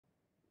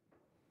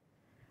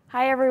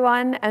Hi,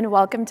 everyone, and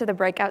welcome to the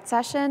breakout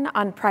session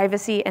on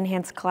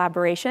privacy-enhanced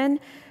collaboration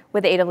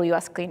with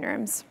AWS Clean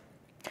Rooms.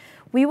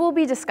 We will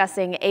be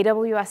discussing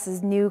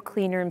AWS's new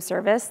Clean Room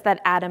service that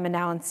Adam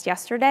announced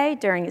yesterday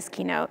during his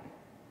keynote.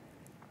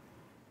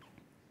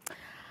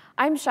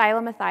 I'm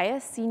Shyla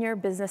Mathias, Senior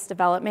Business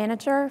Development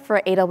Manager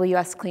for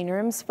AWS Clean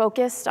Rooms,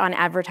 focused on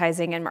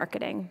advertising and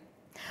marketing.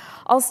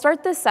 I'll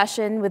start this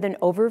session with an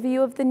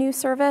overview of the new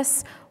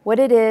service, what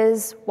it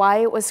is, why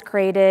it was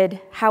created,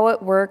 how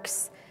it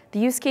works, the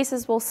use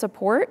cases we'll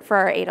support for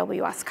our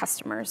AWS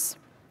customers.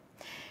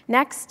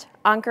 Next,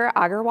 Ankur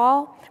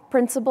Agarwal,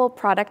 Principal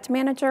Product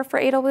Manager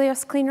for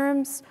AWS Clean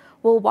Rooms,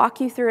 will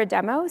walk you through a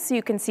demo so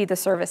you can see the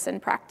service in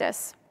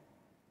practice.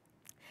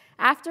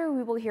 After,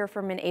 we will hear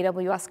from an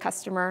AWS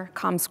customer,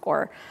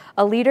 Comscore,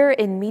 a leader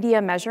in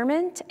media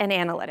measurement and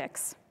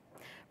analytics.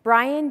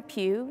 Brian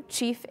Pugh,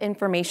 Chief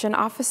Information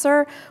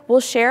Officer, will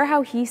share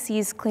how he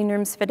sees Clean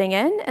Rooms fitting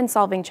in and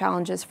solving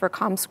challenges for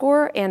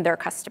Comscore and their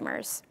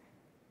customers.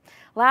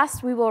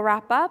 Last, we will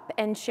wrap up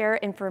and share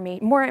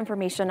more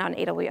information on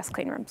AWS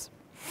Clean Rooms.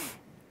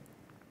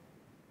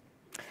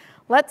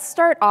 Let's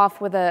start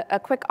off with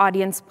a quick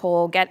audience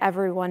poll, get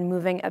everyone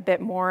moving a bit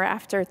more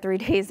after 3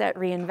 days at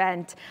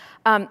reInvent.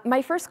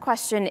 My first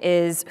question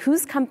is,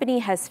 whose company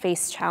has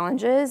faced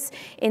challenges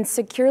in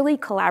securely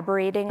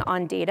collaborating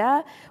on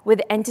data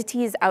with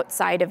entities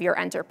outside of your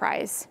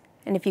enterprise?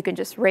 And if you can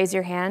just raise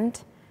your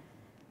hand.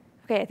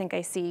 Okay, I think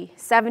I see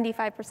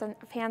 75%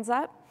 of hands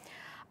up.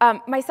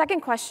 My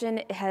second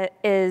question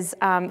is,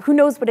 who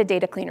knows what a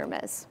data clean room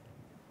is?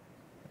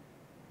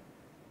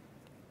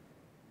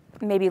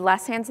 Maybe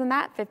less hands than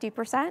that,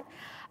 50%.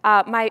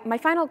 My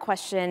final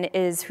question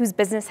is, whose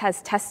business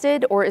has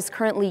tested or is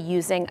currently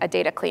using a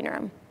data clean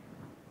room?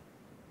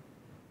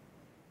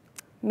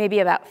 Maybe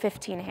about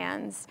 15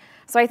 hands.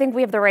 So I think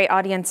we have the right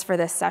audience for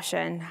this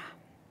session.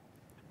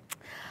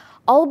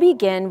 I'll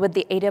begin with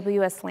the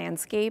AWS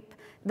landscape,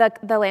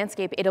 the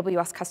landscape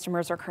AWS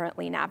customers are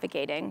currently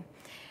navigating,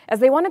 as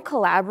they want to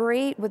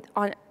collaborate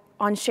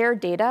on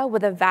shared data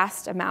with a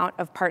vast amount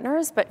of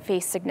partners, but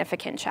face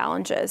significant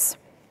challenges.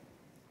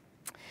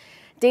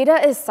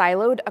 Data is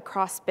siloed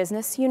across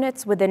business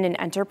units within an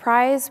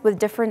enterprise with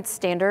different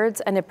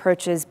standards and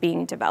approaches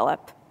being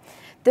developed.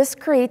 This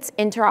creates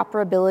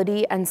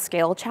interoperability and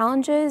scale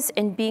challenges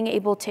in being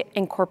able to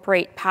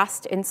incorporate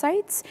past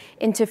insights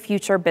into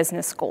future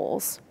business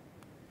goals.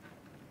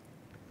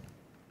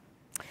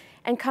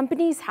 And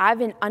companies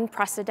have an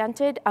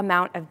unprecedented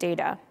amount of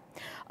data.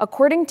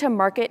 According to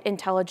market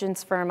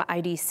intelligence firm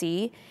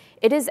IDC,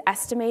 it is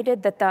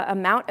estimated that the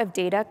amount of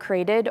data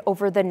created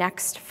over the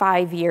next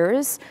 5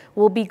 years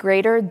will be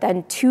greater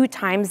than 2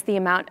 times the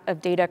amount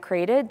of data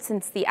created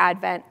since the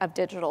advent of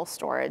digital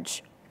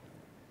storage.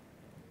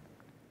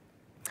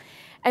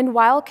 And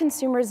while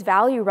consumers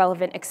value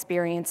relevant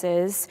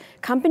experiences,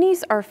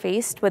 companies are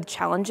faced with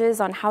challenges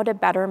on how to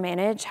better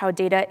manage how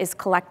data is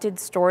collected,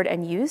 stored,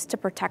 and used to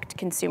protect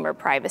consumer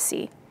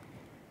privacy.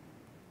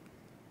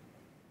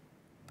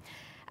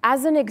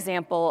 As an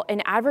example,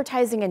 an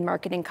advertising and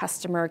marketing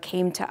customer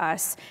came to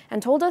us and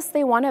told us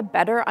they want to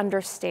better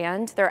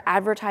understand their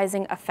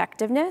advertising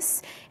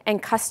effectiveness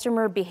and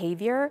customer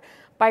behavior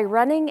by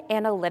running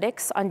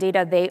analytics on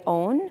data they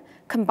own,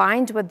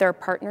 combined with their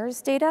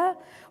partners' data,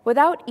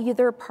 without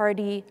either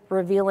party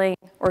revealing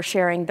or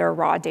sharing their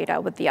raw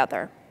data with the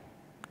other.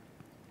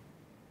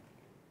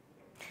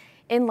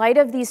 In light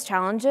of these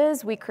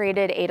challenges, we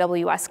created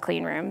AWS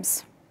Clean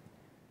Rooms.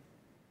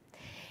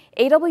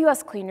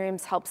 AWS Clean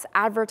Rooms helps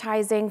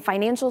advertising,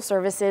 financial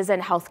services,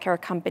 and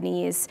healthcare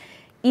companies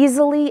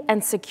easily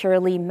and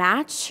securely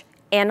match,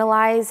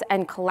 analyze,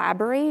 and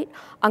collaborate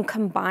on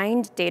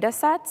combined data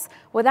sets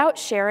without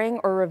sharing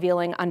or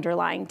revealing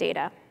underlying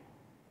data.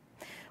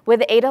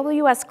 With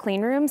AWS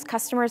Clean Rooms,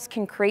 customers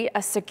can create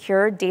a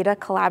secure data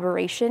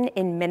collaboration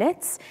in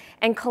minutes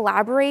and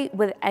collaborate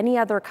with any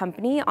other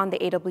company on the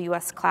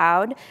AWS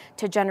cloud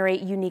to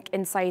generate unique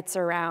insights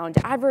around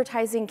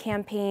advertising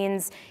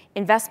campaigns,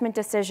 investment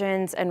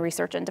decisions, and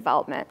research and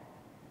development.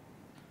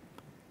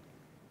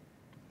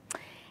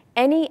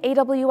 Any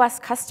AWS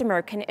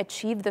customer can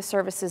achieve the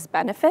service's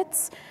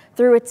benefits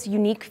through its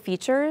unique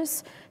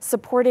features,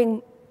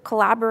 supporting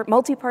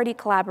multi-party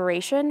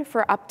collaboration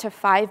for up to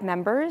 5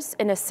 members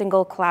in a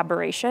single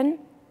collaboration,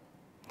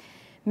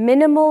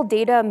 minimal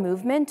data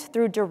movement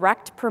through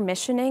direct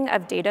permissioning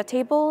of data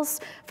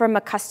tables from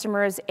a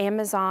customer's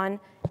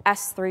Amazon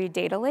S3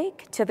 data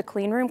lake to the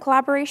Clean Room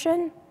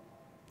collaboration,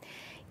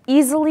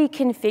 easily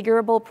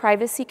configurable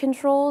privacy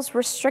controls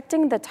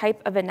restricting the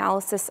type of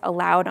analysis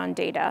allowed on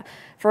data,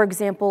 for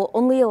example,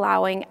 only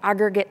allowing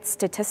aggregate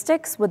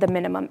statistics with a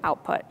minimum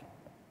output.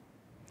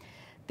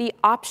 The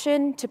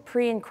option to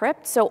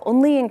pre-encrypt, so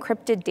only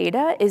encrypted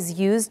data is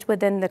used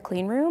within the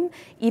clean room,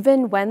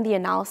 even when the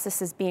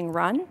analysis is being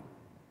run.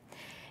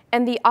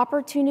 And the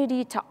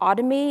opportunity to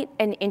automate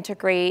and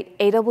integrate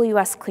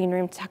AWS Clean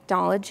Room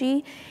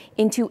technology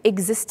into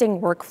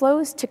existing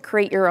workflows to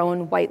create your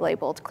own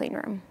white-labeled clean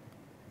room.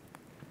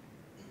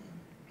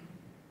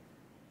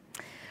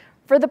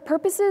 For the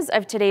purposes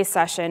of today's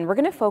session, we're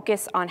going to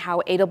focus on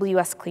how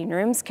AWS Clean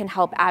Rooms can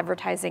help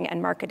advertising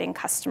and marketing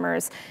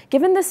customers,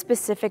 given the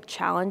specific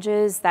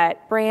challenges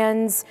that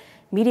brands,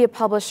 media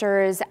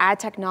publishers, ad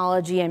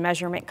technology, and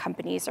measurement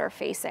companies are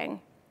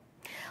facing.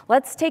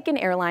 Let's take an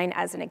airline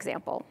as an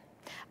example.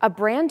 A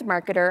brand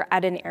marketer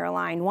at an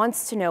airline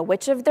wants to know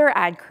which of their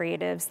ad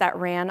creatives that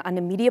ran on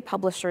a media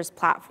publisher's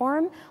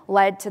platform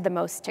led to the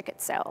most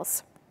ticket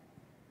sales.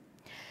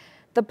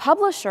 The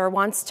publisher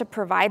wants to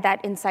provide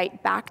that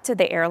insight back to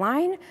the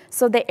airline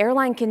so the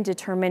airline can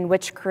determine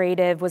which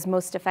creative was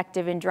most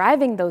effective in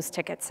driving those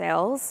ticket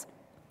sales.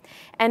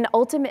 And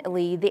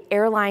ultimately, the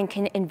airline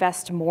can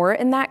invest more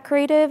in that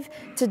creative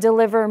to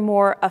deliver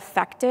more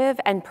effective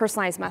and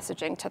personalized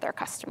messaging to their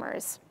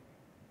customers.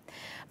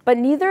 But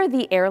neither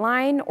the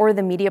airline or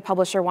the media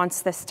publisher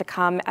wants this to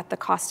come at the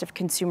cost of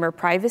consumer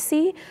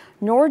privacy,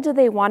 nor do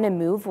they want to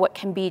move what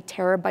can be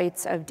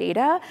terabytes of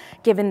data,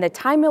 given the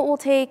time it will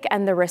take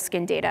and the risk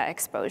in data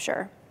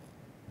exposure.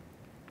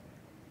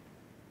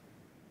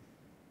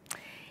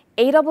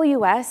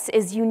 AWS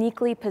is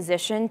uniquely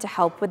positioned to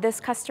help with this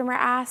customer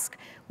ask,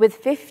 with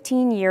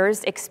 15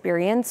 years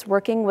experience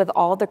working with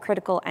all the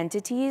critical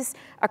entities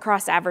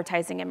across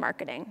advertising and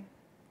marketing.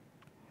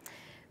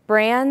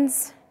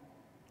 Brands,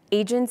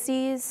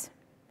 agencies,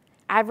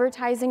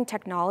 advertising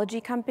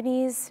technology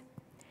companies,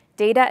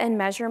 data and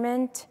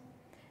measurement,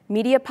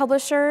 media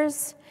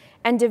publishers,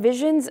 and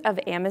divisions of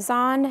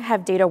Amazon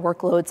have data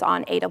workloads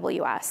on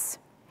AWS.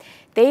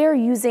 They are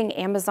using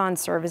Amazon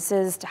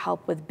services to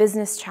help with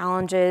business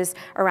challenges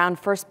around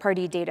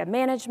first-party data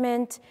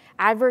management,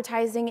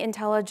 advertising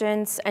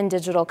intelligence, and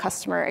digital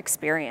customer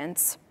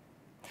experience.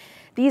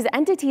 These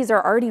entities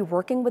are already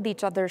working with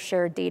each other's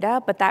shared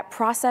data, but that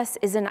process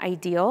isn't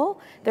ideal.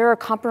 There are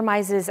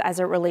compromises as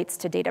it relates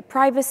to data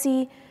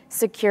privacy,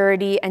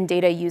 security, and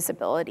data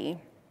usability.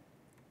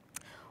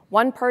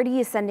 One party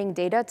is sending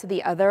data to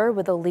the other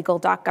with a legal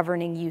doc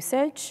governing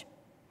usage.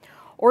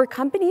 Or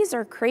companies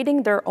are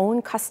creating their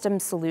own custom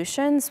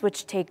solutions,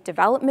 which take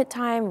development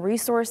time,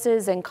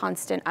 resources, and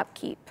constant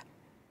upkeep.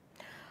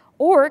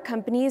 Or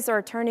companies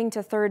are turning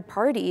to third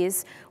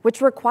parties,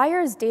 which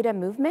requires data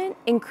movement,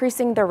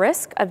 increasing the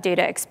risk of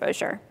data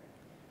exposure.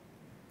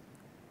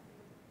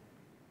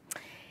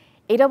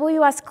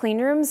 AWS Clean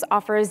Rooms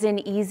offers an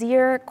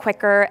easier,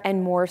 quicker,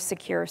 and more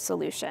secure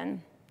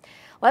solution.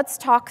 Let's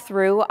talk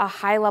through a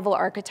high-level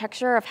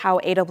architecture of how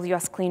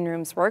AWS Clean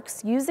Rooms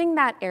works using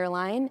that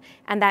airline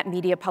and that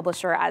media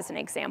publisher as an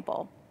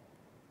example.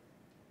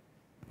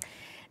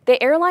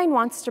 The airline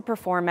wants to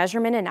perform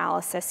measurement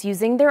analysis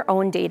using their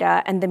own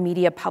data and the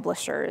media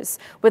publishers,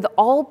 with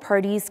all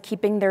parties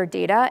keeping their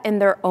data in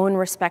their own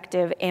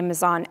respective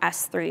Amazon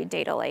S3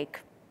 data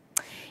lake.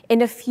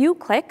 In a few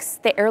clicks,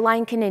 the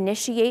airline can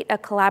initiate a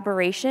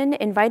collaboration,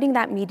 inviting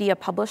that media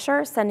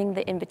publisher, sending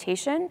the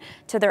invitation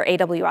to their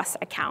AWS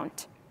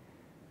account.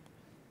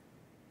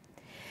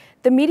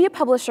 The media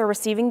publisher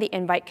receiving the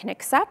invite can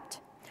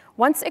accept.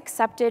 Once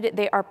accepted,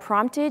 they are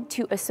prompted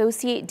to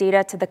associate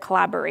data to the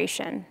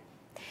collaboration.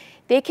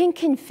 They can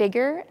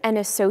configure and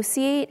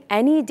associate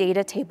any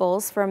data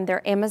tables from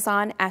their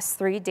Amazon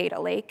S3 data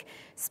lake,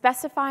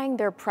 specifying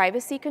their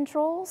privacy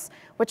controls,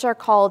 which are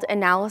called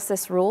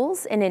analysis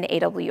rules in an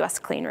AWS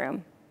Clean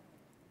Room.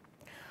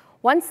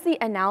 Once the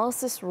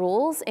analysis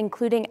rules,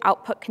 including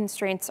output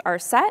constraints, are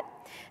set,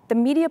 the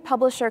media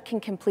publisher can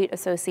complete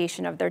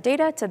association of their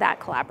data to that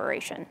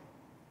collaboration.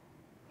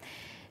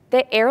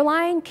 The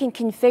airline can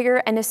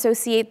configure and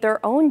associate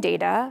their own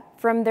data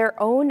from their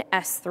own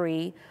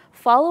S3,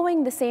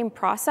 following the same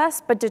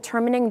process, but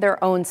determining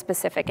their own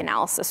specific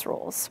analysis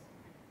rules.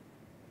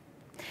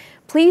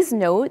 Please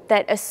note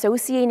that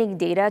associating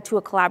data to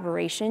a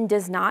collaboration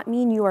does not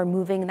mean you are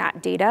moving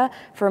that data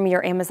from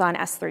your Amazon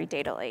S3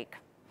 data lake.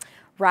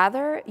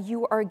 Rather,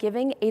 you are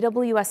giving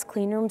AWS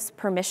Clean Rooms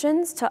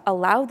permissions to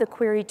allow the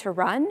query to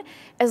run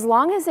as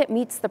long as it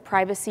meets the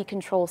privacy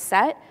control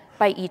set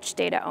by each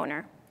data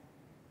owner.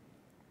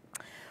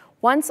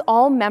 Once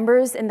all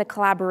members in the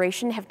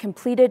collaboration have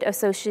completed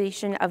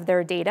association of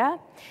their data,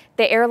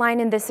 the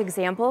airline in this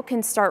example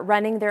can start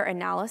running their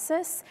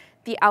analysis,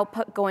 the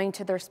output going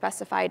to their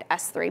specified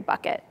S3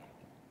 bucket.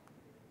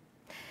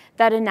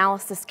 That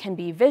analysis can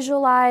be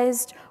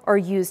visualized or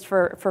used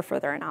for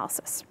further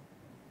analysis.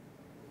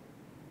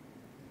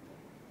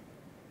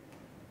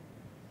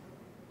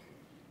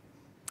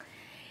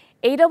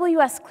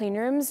 AWS Clean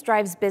Rooms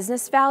drives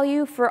business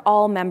value for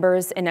all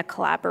members in a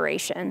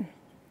collaboration.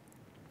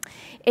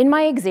 In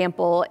my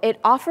example, it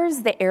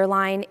offers the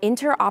airline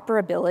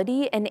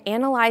interoperability in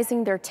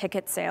analyzing their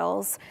ticket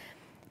sales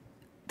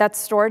that's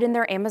stored in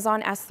their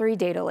Amazon S3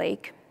 data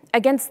lake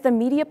against the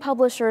media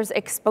publisher's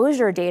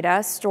exposure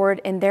data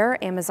stored in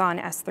their Amazon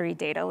S3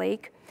 data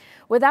lake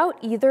without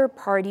either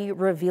party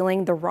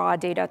revealing the raw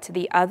data to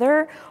the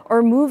other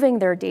or moving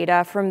their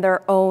data from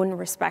their own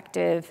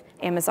respective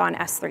Amazon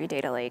S3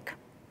 data lake.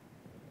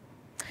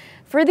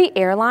 For the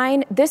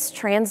airline, this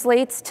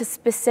translates to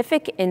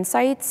specific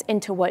insights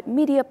into what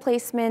media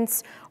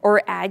placements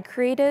or ad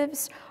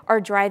creatives are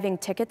driving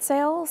ticket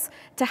sales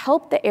to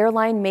help the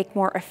airline make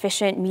more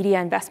efficient media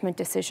investment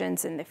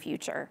decisions in the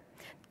future,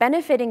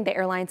 benefiting the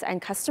airline's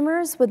end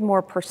customers with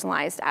more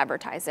personalized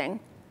advertising.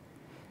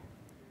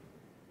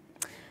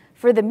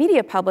 For the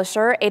media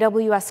publisher,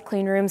 AWS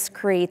Clean Rooms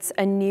creates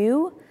a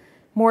new,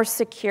 more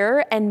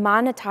secure and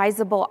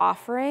monetizable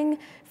offering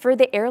for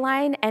the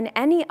airline and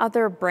any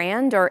other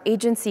brand or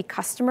agency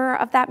customer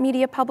of that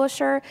media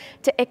publisher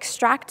to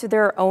extract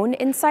their own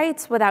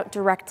insights without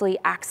directly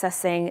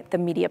accessing the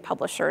media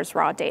publisher's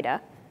raw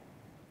data.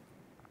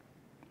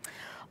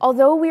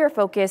 Although we are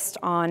focused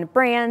on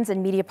brands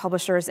and media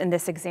publishers in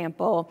this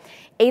example,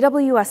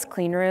 AWS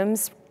Clean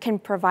Rooms can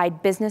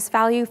provide business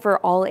value for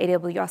all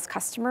AWS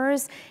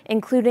customers,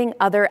 including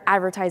other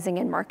advertising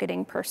and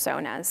marketing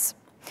personas.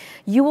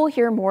 You will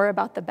hear more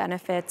about the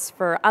benefits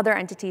for other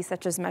entities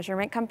such as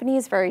measurement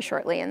companies very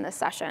shortly in this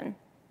session.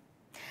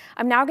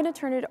 I'm now going to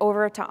turn it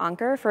over to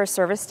Ankur for a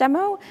service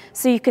demo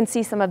so you can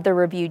see some of the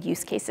reviewed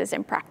use cases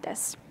in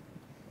practice.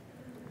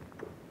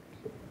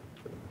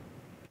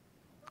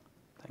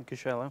 Thank you,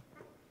 Shela.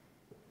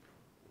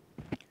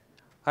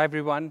 Hi,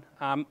 everyone.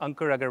 I'm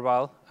Ankur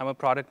Agarwal. I'm a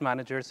product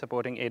manager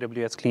supporting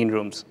AWS Clean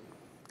Rooms.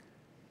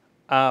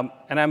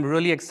 And I'm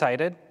really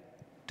excited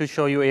to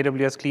show you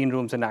AWS Clean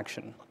Rooms in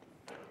action.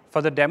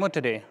 For the demo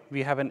today,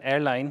 we have an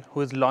airline who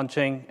is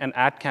launching an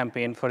ad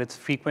campaign for its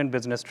frequent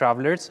business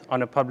travelers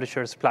on a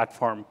publisher's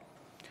platform.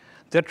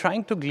 They're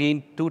trying to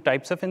glean two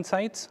types of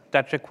insights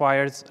that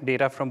requires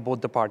data from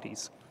both the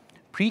parties.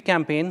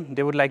 Pre-campaign,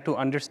 they would like to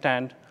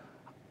understand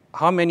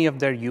how many of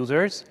their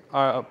users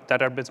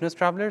that are business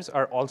travelers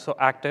are also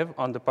active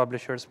on the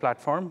publisher's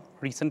platform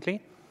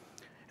recently.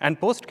 And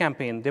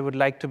post-campaign, they would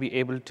like to be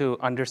able to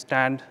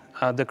understand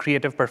the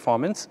creative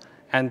performance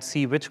and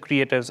see which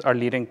creatives are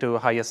leading to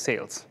highest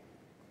sales.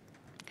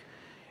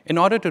 In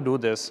order to do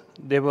this,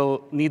 they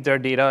will need their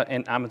data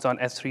in Amazon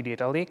S3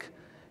 data lake,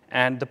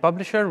 and the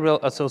publisher will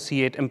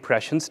associate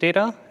impressions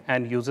data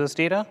and users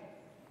data,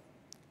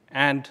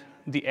 and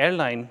the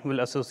airline will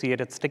associate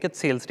its ticket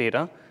sales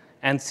data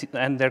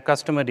and their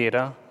customer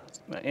data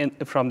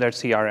from their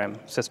CRM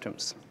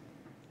systems.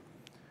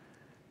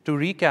 To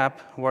recap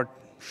what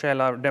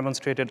Shela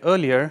demonstrated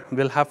earlier,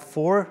 we'll have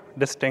 4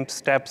 distinct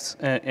steps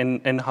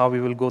in how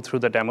we will go through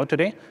the demo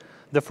today.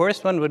 The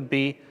first one would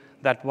be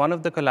that one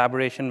of the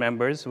collaboration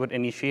members would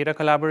initiate a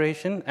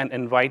collaboration and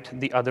invite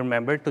the other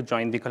member to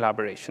join the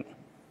collaboration.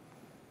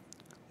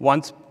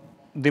 Once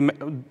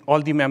all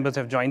the members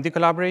have joined the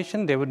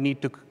collaboration, they would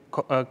need to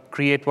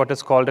create what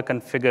is called a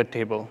configured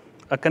table.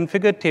 A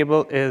configured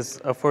table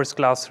is a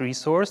first-class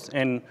resource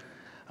in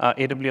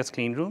AWS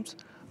Clean Rooms,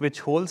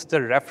 which holds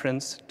the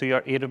reference to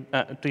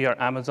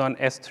your Amazon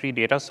S3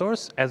 data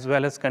source, as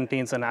well as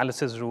contains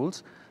analysis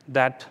rules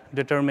that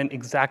determine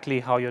exactly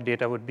how your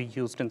data would be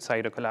used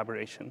inside a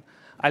collaboration.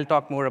 I'll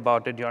talk more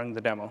about it during the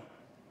demo.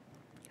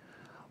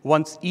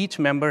 Once each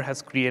member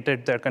has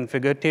created their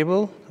configured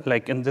table,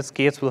 like in this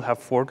case, we'll have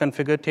 4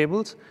 configured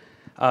tables,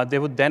 they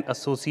would then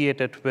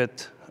associate it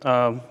with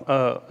an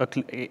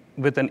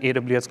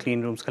AWS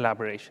Clean Rooms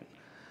collaboration.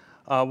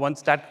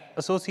 Once that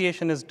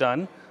association is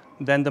done,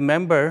 then the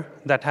member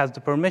that has the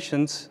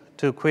permissions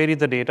to query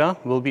the data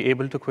will be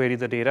able to query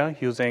the data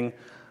using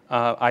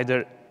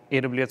either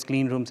AWS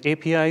Clean Rooms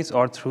APIs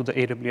or through the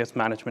AWS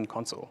Management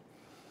Console.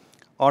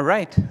 All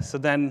right, so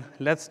then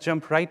let's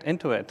jump right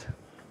into it.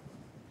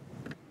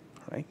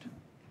 Right.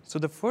 So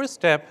the first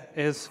step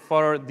is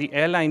for the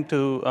airline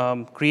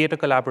to create a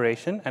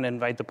collaboration and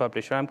invite the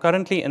publisher. I'm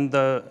currently in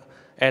the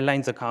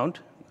airline's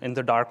account in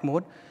the dark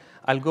mode.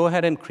 I'll go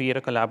ahead and create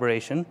a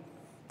collaboration.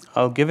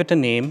 I'll give it a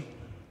name,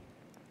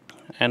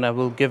 and I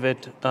will give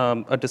it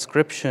a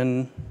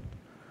description,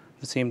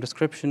 the same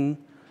description.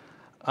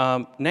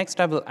 Next,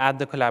 I will add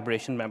the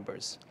collaboration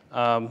members.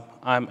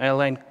 I'm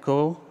airline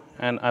co,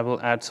 and I will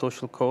add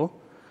social co.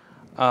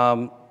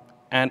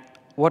 And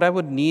what I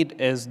would need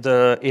is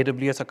the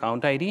AWS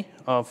account ID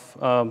of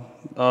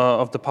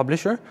the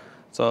publisher.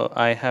 So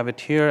I have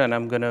it here, and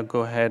I'm going to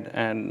go ahead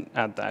and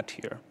add that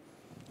here.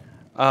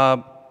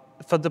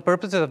 For the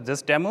purposes of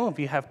this demo,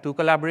 we have 2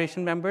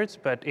 collaboration members,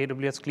 but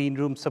AWS Clean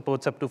Room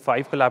supports up to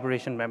 5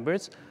 collaboration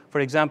members. For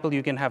example,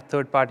 you can have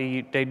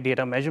third-party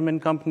data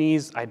measurement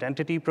companies,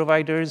 identity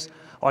providers,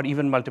 or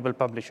even multiple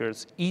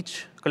publishers.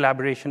 Each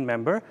collaboration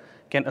member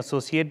can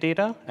associate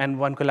data, and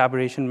one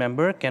collaboration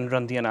member can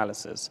run the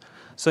analysis.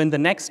 So in the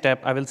next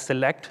step, I will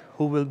select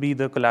who will be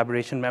the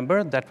collaboration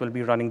member that will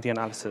be running the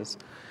analysis.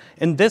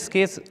 In this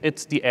case,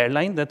 it's the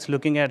airline that's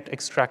looking at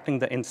extracting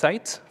the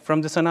insights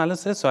from this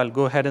analysis, so I'll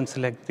go ahead and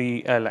select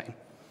the airline.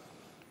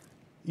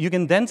 You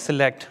can then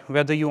select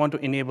whether you want to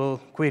enable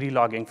query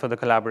logging for the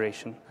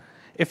collaboration.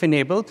 If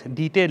enabled,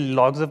 detailed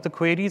logs of the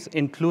queries,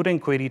 including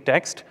query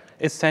text,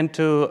 is sent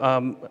to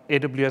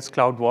AWS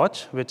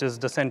CloudWatch, which is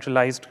the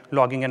centralized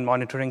logging and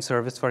monitoring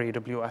service for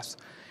AWS.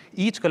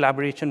 Each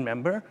collaboration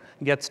member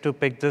gets to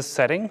pick this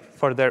setting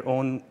for their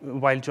own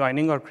while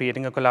joining or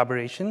creating a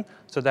collaboration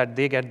so that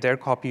they get their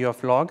copy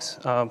of logs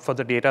for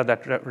the data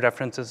that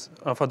references,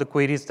 for the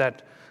queries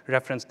that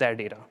reference their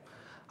data.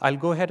 I'll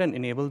go ahead and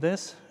enable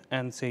this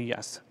and say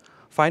yes.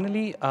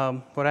 Finally,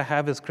 what I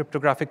have is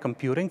cryptographic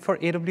computing for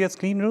AWS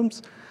Clean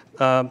Rooms.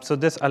 So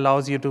this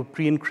allows you to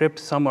pre-encrypt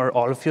some or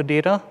all of your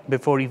data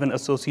before even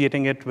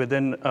associating it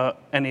within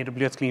an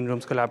AWS Clean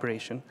Rooms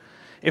collaboration.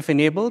 If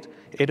enabled,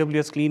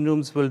 AWS Clean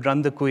Rooms will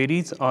run the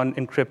queries on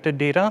encrypted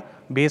data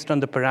based on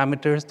the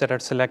parameters that are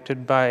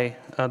selected by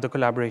the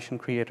collaboration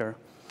creator.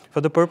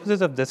 For the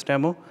purposes of this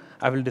demo,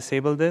 I will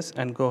disable this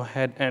and go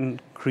ahead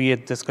and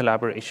create this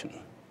collaboration.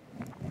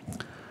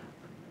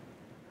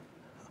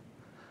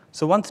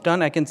 So once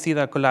done, I can see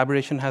that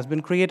collaboration has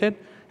been created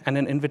and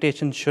an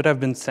invitation should have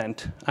been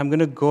sent. I'm going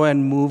to go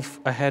and move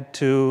ahead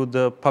to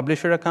the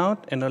publisher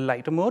account in a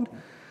lighter mode.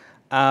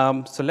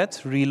 So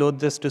let's reload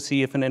this to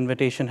see if an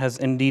invitation has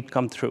indeed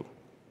come through.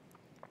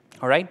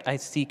 All right, I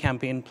see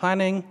campaign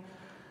planning,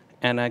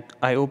 and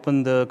I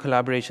open the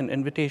collaboration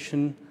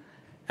invitation,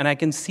 and I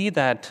can see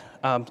that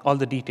all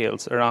the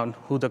details around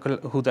who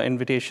the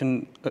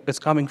invitation is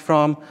coming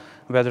from,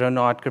 whether or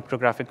not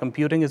cryptographic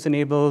computing is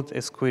enabled,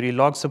 is query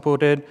log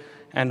supported,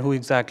 and who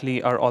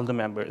exactly are all the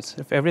members.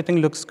 If everything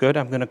looks good,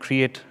 I'm going to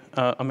create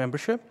a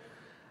membership.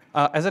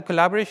 As a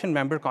collaboration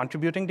member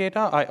contributing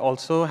data, I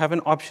also have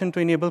an option to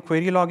enable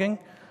query logging.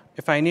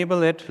 If I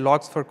enable it,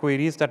 logs for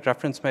queries that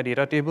reference my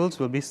data tables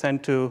will be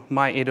sent to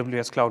my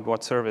AWS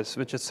CloudWatch service,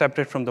 which is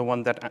separate from the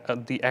one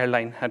that the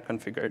airline had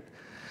configured.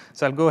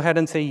 So I'll go ahead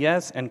and say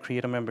yes and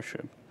create a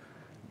membership.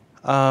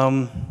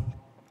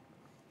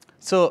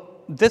 So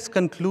this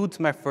concludes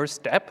my first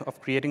step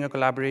of creating a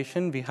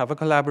collaboration. We have a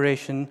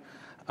collaboration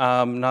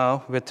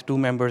now with 2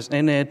 members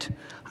in it.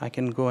 I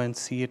can go and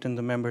see it in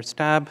the members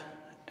tab,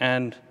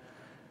 and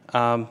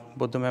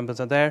both the members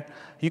are there.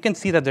 You can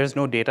see that there's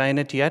no data in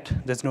it yet.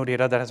 There's no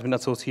data that has been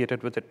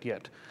associated with it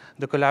yet.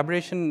 The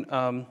collaboration,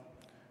 the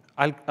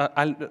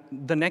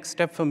next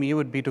step for me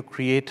would be to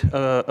create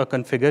a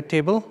configured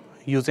table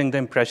using the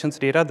impressions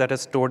data that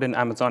is stored in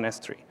Amazon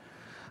S3.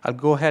 I'll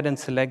go ahead and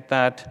select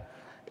that,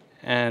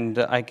 and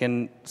I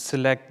can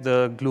select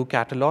the glue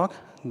catalog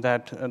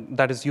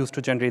that is used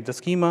to generate the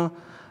schema.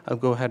 I'll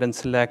go ahead and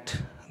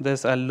select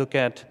this. I'll look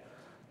at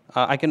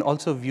I can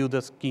also view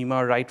the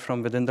schema right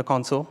from within the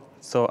console.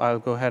 So I'll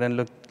go ahead and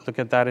look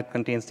at that. It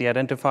contains the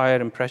identifier,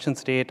 impression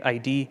state,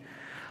 ID.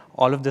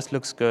 All of this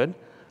looks good.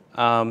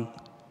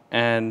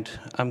 And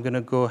I'm going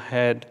to go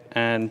ahead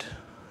and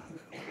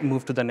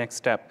move to the next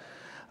step.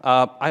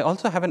 I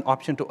also have an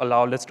option to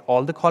allow list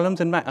all the columns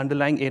in my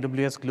underlying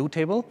AWS Glue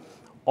table,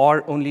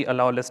 or only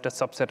allow list a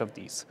subset of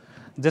these.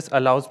 This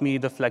allows me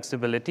the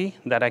flexibility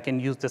that I can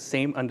use the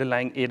same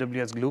underlying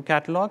AWS Glue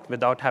catalog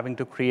without having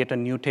to create a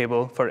new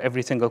table for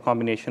every single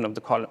combination of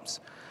the columns.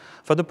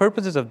 For the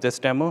purposes of this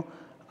demo,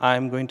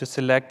 I'm going to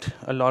select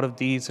a lot of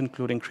these,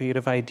 including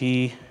Creative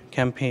ID,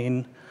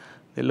 Campaign.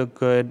 They look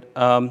good.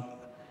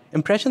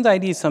 Impressions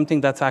ID is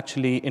something that's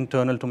actually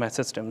internal to my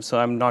system, so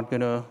I'm not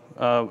going to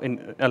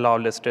allow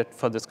listed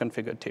for this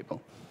configured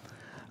table.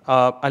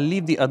 I'll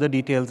leave the other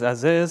details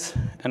as is,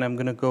 and I'm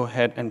going to go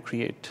ahead and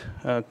create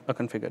a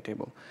configured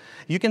table.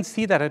 You can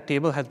see that a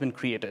table has been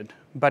created,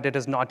 but it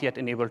is not yet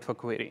enabled for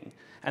querying.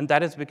 And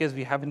that is because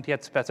we haven't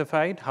yet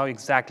specified how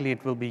exactly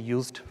it will be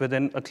used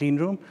within a clean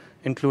room,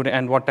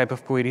 and what type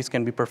of queries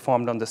can be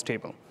performed on this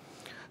table.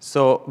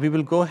 So we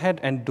will go ahead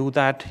and do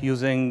that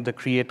using the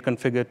create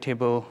configured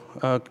table,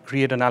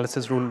 create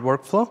analysis rule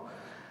workflow.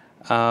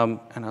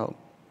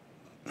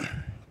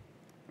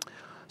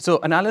 So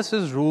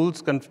analysis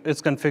rules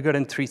is configured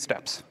in 3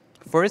 steps.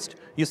 First,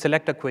 you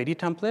select a query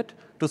template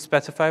to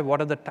specify what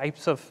are the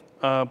types of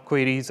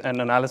queries and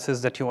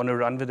analysis that you want to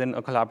run within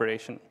a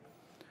collaboration.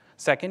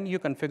 Second, you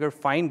configure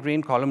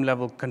fine-grained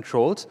column-level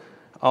controls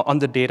on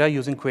the data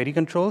using query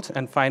controls.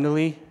 And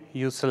finally,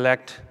 you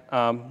select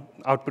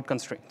output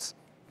constraints.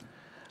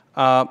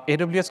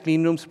 AWS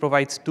Clean Rooms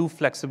provides 2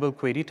 flexible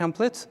query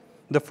templates.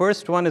 The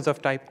first one is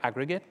of type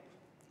aggregate.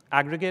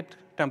 Aggregate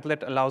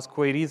template allows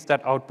queries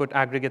that output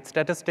aggregate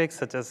statistics,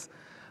 such as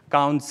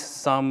counts,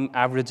 sum,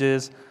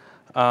 averages,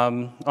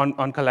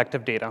 on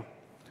collective data.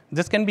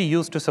 This can be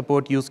used to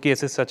support use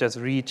cases such as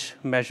reach,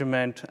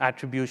 measurement,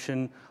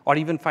 attribution, or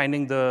even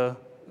finding the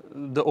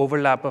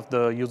overlap of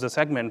the user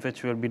segment,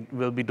 which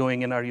we'll be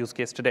doing in our use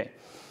case today.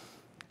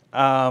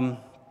 The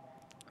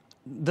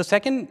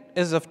second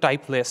is of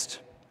type list.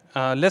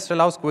 List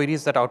allows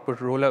queries that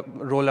output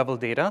row-level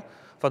data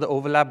for the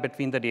overlap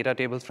between the data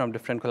tables from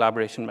different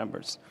collaboration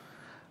members.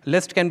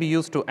 List can be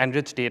used to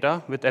enrich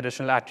data with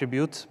additional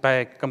attributes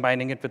by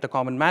combining it with a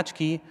common match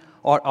key,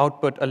 or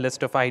output a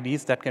list of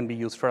IDs that can be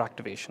used for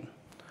activation.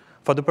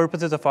 For the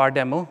purposes of our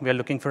demo, we are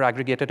looking for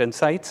aggregated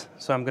insights.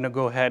 So I'm going to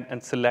go ahead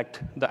and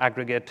select the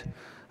aggregate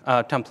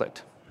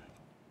template.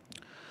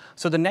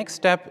 So the next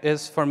step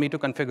is for me to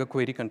configure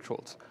query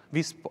controls.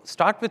 We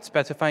start with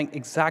specifying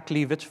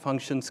exactly which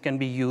functions can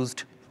be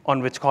used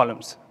on which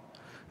columns.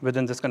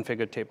 within this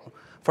configured table.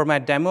 For my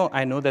demo,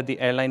 I know that the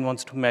airline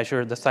wants to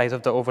measure the size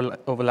of the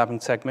overlapping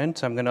segment,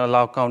 so I'm going to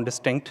allow count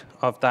distinct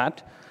of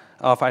that,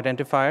 of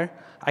identifier.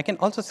 I can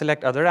also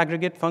select other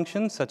aggregate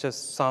functions, such as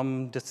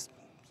sum,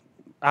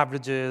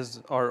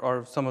 averages,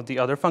 or some of the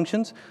other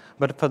functions.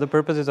 But for the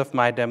purposes of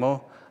my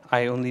demo,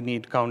 I only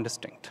need count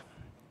distinct.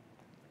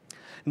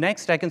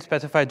 Next, I can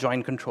specify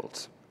join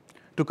controls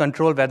to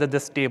control whether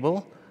this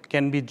table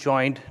can be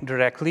joined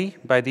directly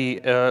by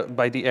the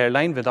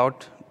airline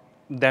without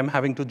them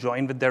having to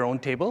join with their own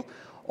table,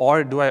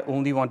 or do I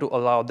only want to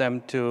allow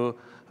them to,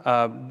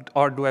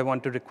 or do I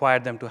want to require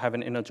them to have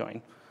an inner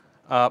join?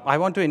 I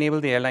want to enable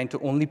the airline to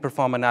only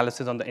perform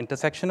analysis on the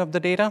intersection of the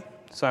data,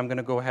 so I'm going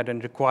to go ahead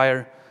and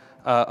require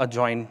a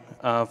join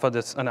for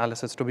this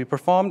analysis to be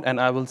performed, and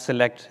I will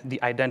select the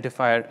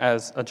identifier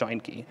as a join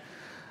key.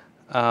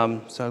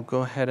 So I'll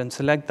go ahead and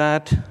select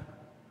that.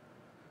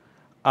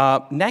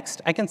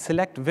 Next, I can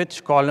select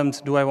which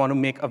columns do I want to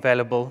make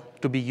available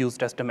to be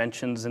used as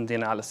dimensions in the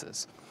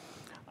analysis.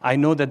 I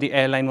know that the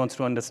airline wants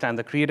to understand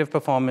the creative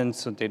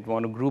performance, so they'd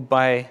want to group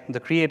by the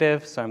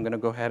creative, so I'm going to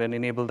go ahead and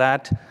enable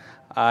that.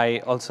 I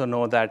also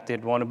know that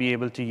they'd want to be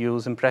able to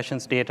use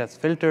impressions data as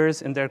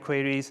filters in their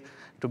queries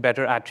to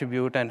better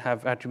attribute and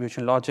have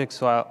attribution logic,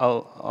 so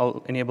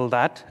I'll enable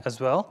that as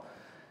well.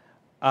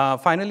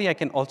 Finally, I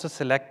can also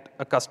select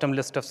a custom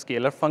list of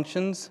scalar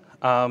functions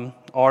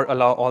or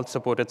allow all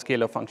supported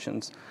scalar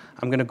functions.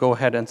 I'm going to go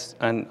ahead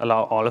and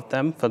allow all of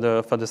them for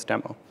this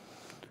demo.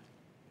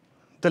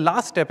 The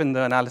last step in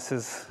the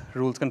analysis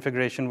rules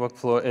configuration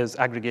workflow is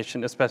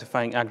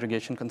specifying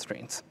aggregation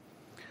constraints.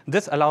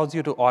 This allows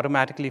you to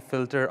automatically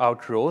filter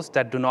out rows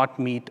that do not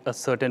meet a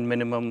certain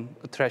minimum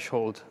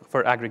threshold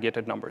for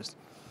aggregated numbers.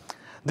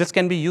 This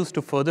can be used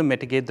to further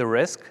mitigate the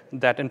risk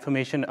that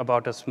information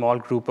about a small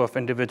group of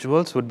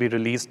individuals would be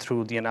released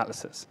through the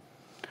analysis.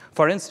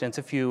 For instance,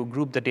 if you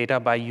group the data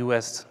by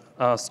US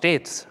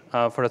states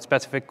for a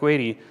specific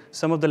query,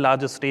 some of the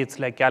larger states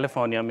like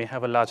California may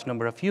have a large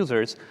number of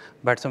users,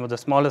 but some of the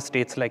smaller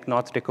states like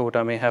North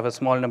Dakota may have a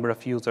small number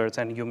of users,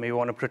 and you may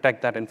want to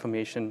protect that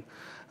information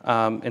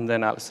in the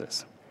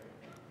analysis.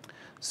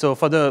 So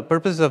for the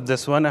purpose of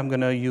this one, I'm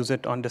going to use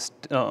it on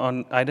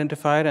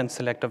identifier and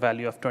select a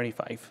value of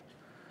 25.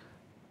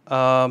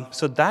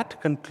 So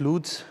that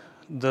concludes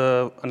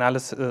the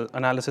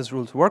analysis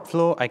rules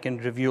workflow. I can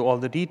review all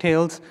the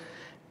details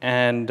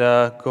and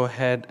go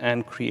ahead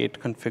and create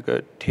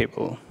configured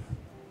table.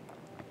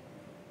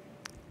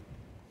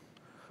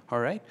 All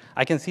right.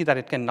 I can see that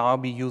it can now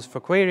be used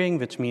for querying,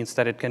 which means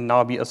that it can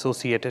now be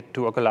associated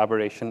to a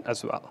collaboration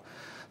as well.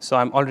 So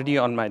I'm already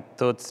on my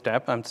third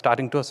step. I'm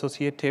starting to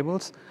associate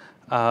tables.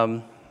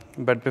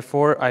 But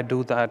before I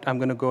do that, I'm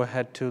going to go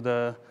ahead to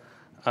the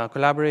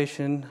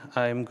collaboration.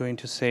 I'm going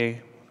to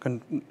say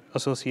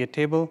associate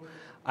table.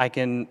 I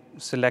can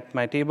select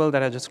my table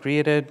that I just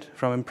created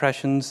from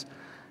impressions,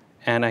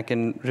 and I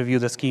can review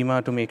the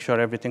schema to make sure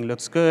everything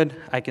looks good.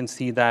 I can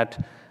see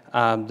that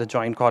the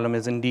join column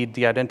is indeed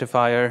the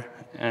identifier,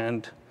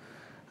 and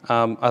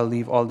I'll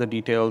leave all the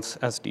details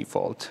as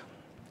default.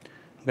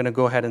 I'm going to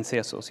go ahead and say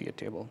associate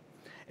table.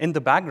 In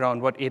the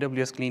background, what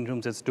AWS Clean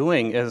Rooms is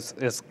doing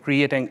is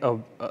creating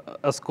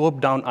a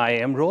scope-down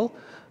IAM role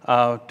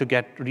to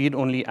get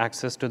read-only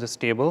access to this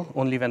table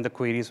only when the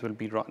queries will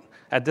be run.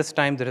 At this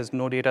time, there is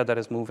no data that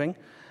is moving.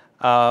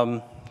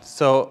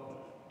 So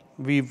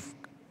we've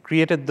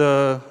associated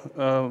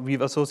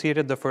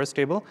the first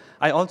table.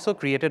 I also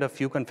created a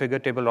few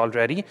configured tables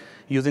already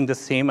using the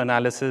same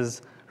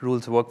analysis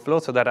rules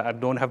workflow so that I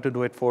don't have to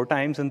do it 4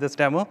 times in this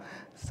demo.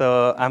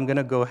 So I'm going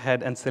to go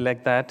ahead and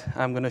select that.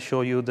 I'm going to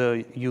show you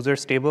the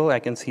users table. I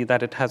can see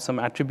that it has some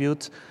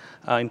attributes,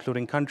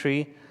 including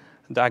country.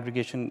 The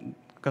aggregation,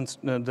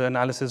 the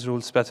analysis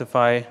rules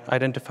specify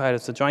identifier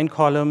as the join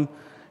column.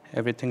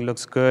 Everything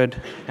looks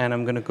good. And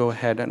I'm going to go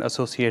ahead and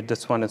associate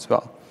this one as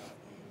well.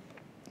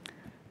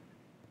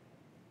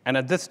 And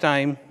at this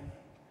time,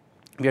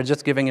 we are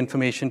just giving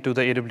information to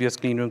the AWS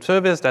Clean Room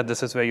service that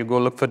this is where you go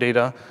look for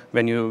data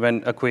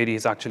when a query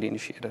is actually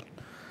initiated.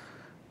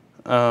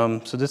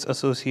 So this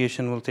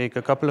association will take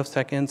a couple of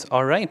seconds.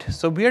 All right,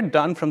 so we are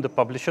done from the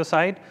publisher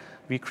side.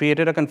 We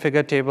created a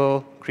configured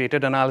table,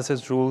 created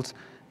analysis rules,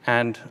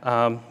 and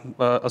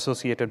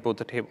associated both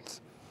the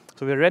tables.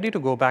 So we're ready to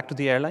go back to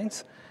the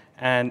airlines.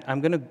 And I'm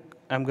going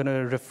to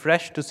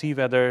refresh to see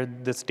whether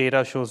this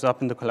data shows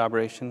up in the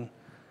collaboration.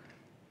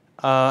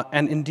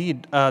 And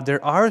indeed,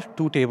 there are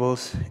 2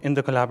 tables in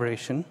the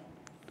collaboration.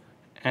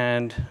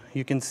 And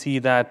you can see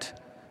that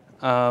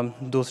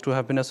those 2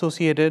 have been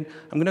associated.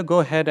 I'm going to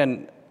go ahead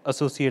and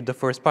associate the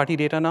first-party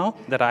data now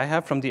that I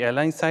have from the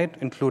airline side,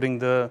 including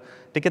the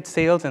ticket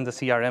sales and the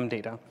CRM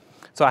data.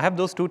 So I have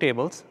those 2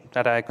 tables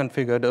that I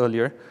configured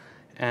earlier.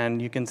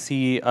 And you can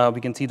see,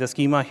 we can see the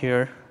schema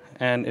here.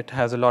 And it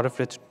has a lot of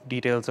rich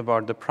details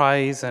about the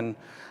price and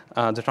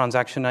the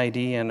transaction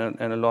ID and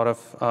a lot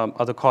of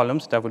other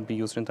columns that would be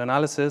used in the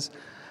analysis.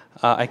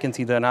 I can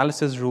see the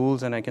analysis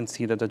rules, and I can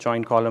see that the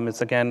join column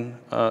is, again,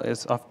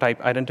 is of type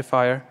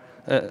identifier.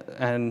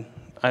 And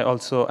I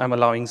also am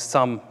allowing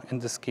sum, in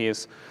this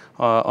case,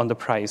 on the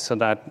price so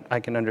that I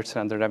can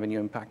understand the revenue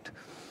impact.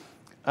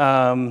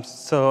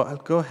 So I'll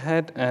go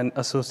ahead and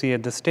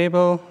associate this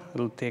table.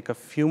 It'll take a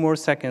few more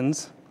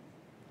seconds,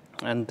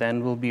 and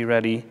then we'll be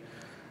ready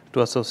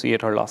to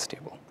associate our last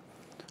table.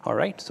 All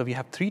right, so we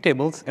have 3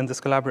 tables in this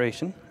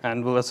collaboration,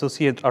 and we'll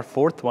associate our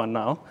 4th one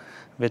now,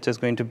 which is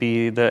going to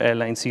be the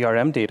airline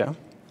CRM data.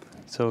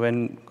 So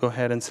go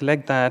ahead and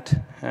select that,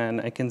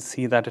 and I can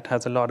see that it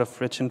has a lot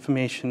of rich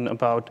information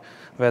about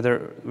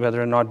whether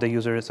or not the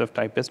user is of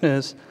type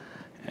business,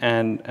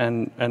 and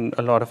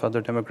a lot of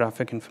other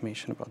demographic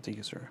information about the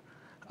user.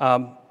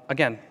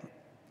 Again,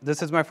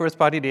 this is my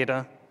first-party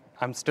data.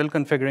 I'm still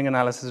configuring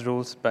analysis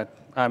rules, but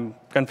I'm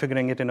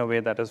configuring it in a way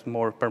that is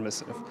more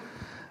permissive.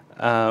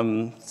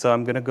 So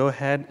I'm going to go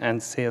ahead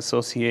and say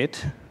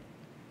associate.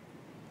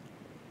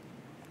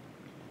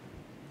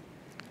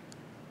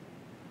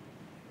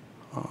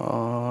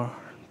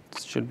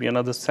 This should be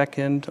another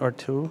second or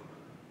 2.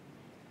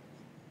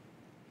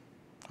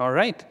 All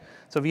right,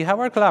 so we have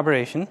our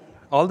collaboration.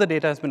 All the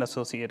data has been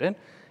associated.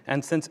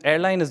 And since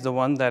airline is the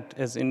one that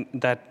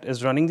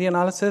is running the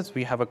analysis,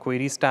 we have a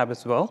queries tab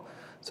as well.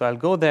 So I'll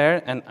go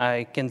there, and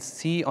I can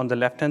see on the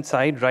left-hand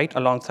side, right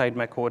alongside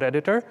my code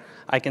editor,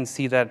 I can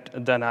see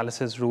that the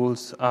analysis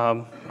rules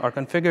are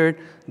configured.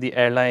 The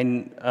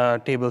airline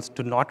tables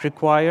do not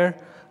require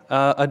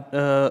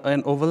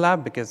an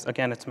overlap because,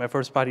 again, it's my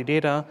first-party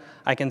data.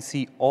 I can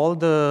see all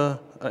the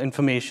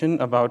information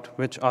about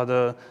which are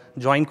the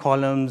join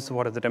columns,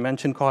 what are the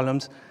dimension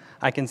columns.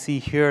 I can see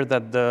here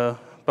that the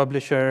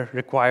publisher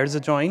requires a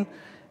join.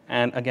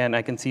 And again,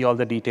 I can see all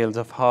the details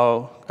of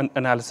how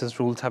analysis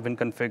rules have been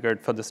configured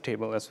for this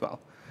table as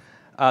well.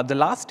 The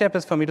last step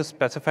is for me to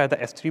specify the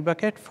S3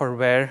 bucket for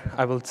where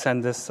I will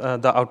send this,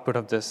 the output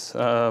of this,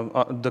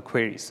 the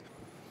queries.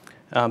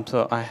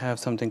 So I have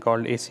something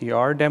called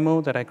ACR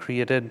demo that I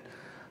created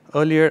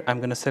earlier. I'm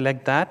going to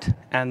select that,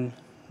 and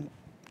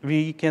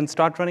we can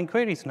start running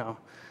queries now.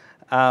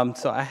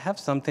 So I have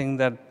something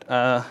that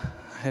I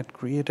had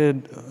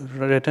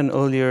written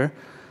earlier.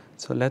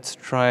 So let's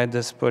try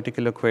this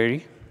particular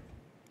query.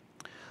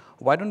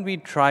 Why don't we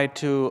try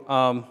to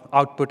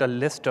output a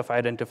list of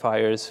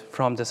identifiers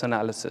from this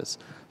analysis?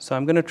 So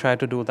I'm going to try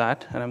to do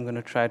that, and I'm going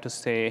to try to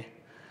say,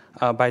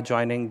 by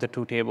joining the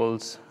 2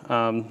 tables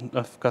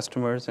of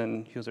customers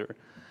and user.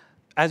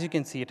 As you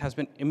can see, it has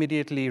been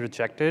immediately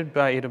rejected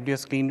by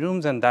AWS Clean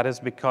Rooms, and that is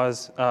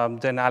because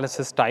the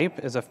analysis type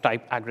is of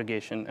type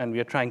aggregation, and we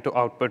are trying to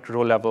output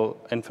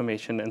row-level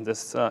information in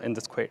this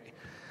query.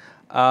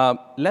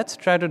 Let's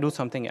try to do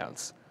something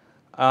else.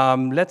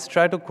 Let's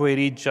try to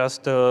query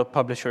just the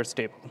publisher's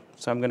table.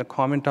 So I'm going to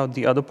comment out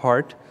the other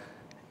part,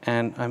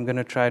 and I'm going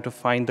to try to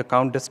find the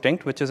count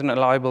distinct, which is an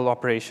allowable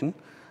operation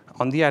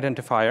on the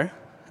identifier.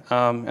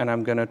 And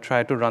I'm going to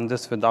try to run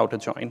this without a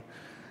join.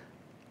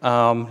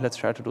 Let's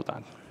try to do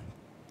that.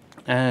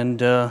 And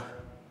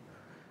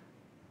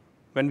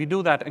when we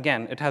do that,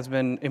 again, it has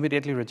been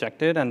immediately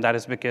rejected, and that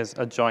is because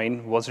a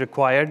join was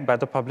required by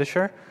the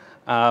publisher.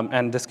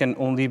 And this can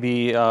only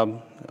be,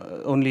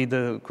 only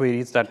the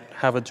queries that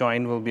have a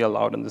join will be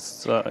allowed in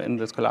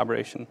this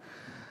collaboration.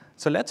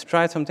 So let's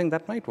try something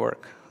that might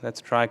work.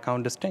 Let's try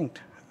count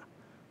distinct.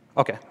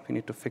 OK, we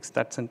need to fix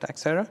that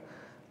syntax error.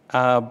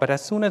 But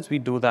as soon as we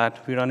do that,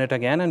 we run it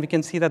again, and we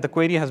can see that the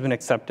query has been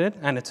accepted,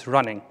 and it's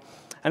running.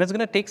 And it's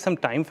going to take some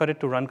time for it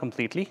to run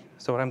completely.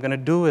 So what I'm going to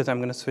do is I'm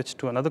going to switch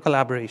to another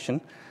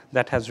collaboration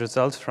that has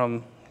results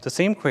from the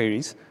same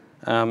queries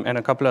and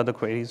a couple other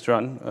queries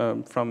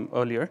run from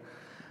earlier.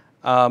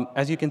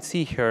 As you can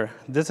see here,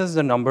 this is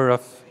the number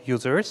of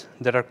users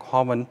that are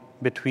common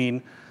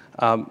between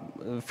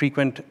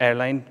frequent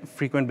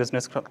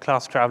business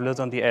class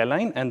travelers on the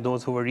airline and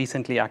those who were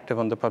recently active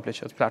on the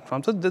publisher's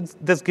platform. So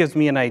this gives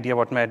me an idea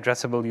what my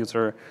addressable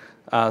user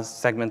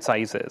segment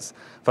size is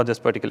for this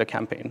particular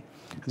campaign.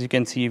 As you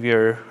can see,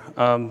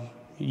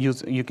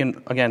 you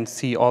can, again,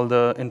 see all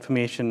the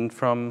information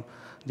from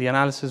the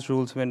analysis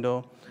rules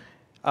window.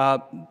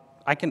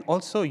 I can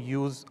also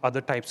use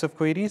other types of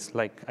queries,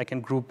 like I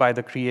can group by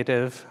the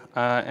creative,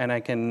 and I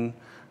can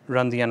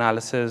run the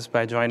analysis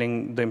by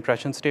joining the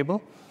impressions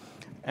table.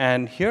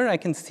 And here I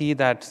can see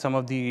that some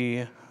of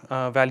the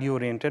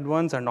value-oriented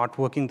ones are not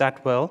working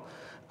that well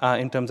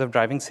in terms of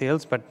driving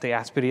sales, but the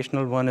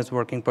aspirational one is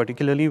working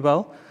particularly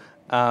well.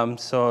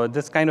 So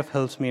this kind of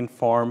helps me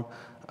inform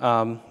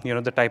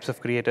the types of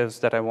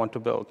creatives that I want to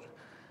build.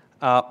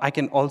 I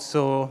can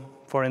also,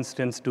 for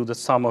instance, do the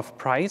sum of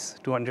price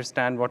to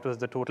understand what was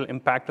the total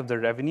impact of the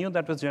revenue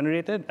that was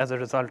generated as a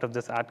result of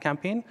this ad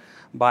campaign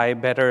by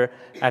better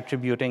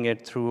attributing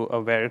it through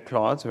a where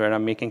clause, where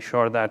I'm making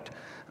sure that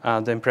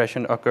the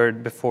impression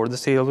occurred before the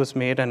sale was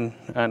made, and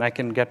I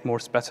can get more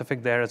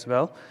specific there as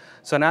well.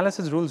 So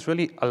analysis rules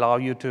really allow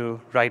you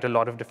to write a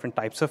lot of different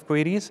types of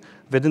queries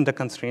within the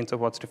constraints of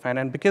what's defined.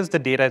 And because the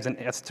data is in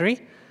S3,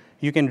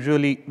 you can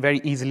really very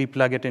easily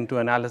plug it into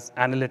AWS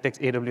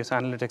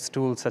analytics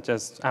tools such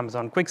as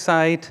Amazon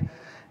QuickSight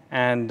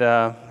and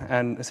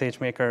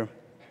SageMaker.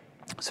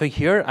 So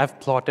here I've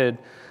plotted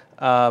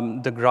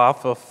the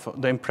graph of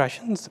the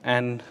impressions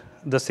and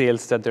the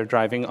sales that they're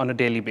driving on a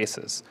daily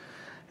basis.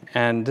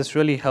 And this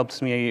really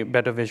helps me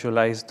better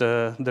visualize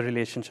the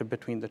relationship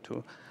between the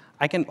two.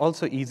 I can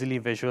also easily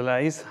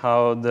visualize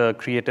how the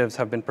creatives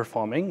have been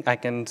performing. I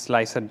can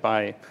slice it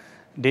by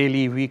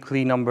daily,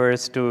 weekly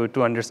numbers to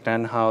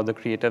understand how the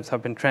creatives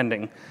have been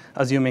trending.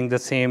 Assuming the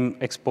same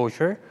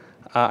exposure,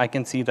 I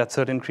can see that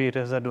certain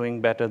creatives are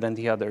doing better than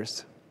the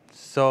others.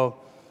 So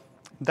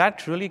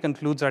that really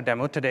concludes our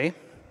demo today.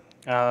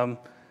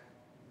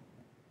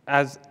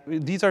 As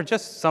these are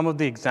just some of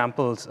the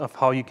examples of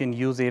how you can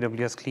use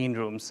AWS Clean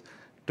Rooms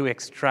to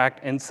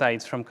extract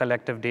insights from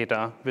collective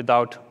data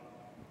without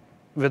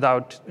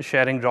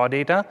sharing raw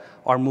data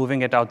or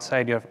moving it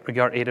outside your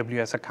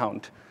AWS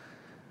account.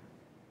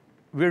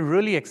 We're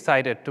really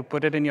excited to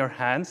put it in your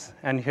hands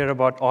and hear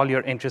about all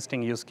your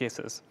interesting use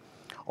cases.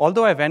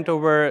 Although I went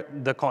over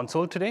the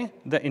console today,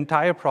 the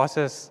entire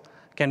process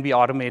can be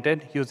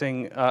automated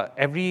using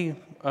every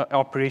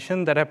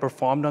operation that I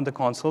performed on the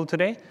console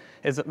today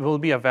will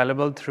be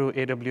available through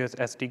AWS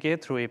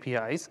SDK through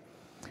APIs.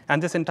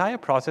 And this entire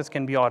process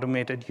can be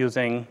automated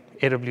using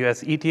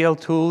AWS ETL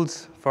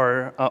tools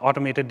for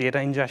automated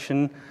data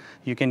ingestion.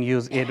 You can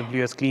use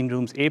AWS Clean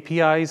Rooms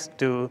APIs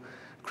to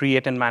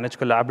create and manage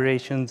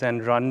collaborations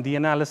and run the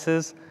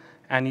analysis.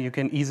 And you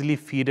can easily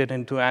feed it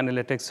into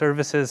analytics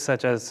services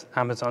such as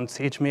Amazon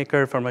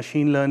SageMaker for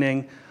machine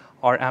learning,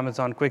 or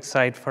Amazon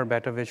QuickSight for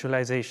better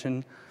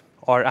visualization,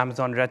 or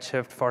Amazon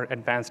Redshift for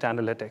advanced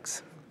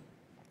analytics.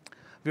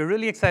 We're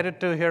really excited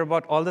to hear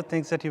about all the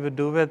things that you would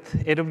do with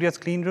AWS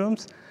Clean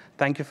Rooms.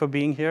 Thank you for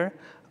being here.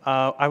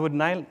 I would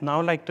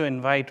now like to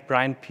invite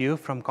Brian Pugh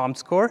from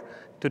Comscore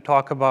to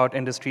talk about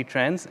industry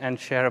trends and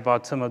share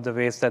about some of the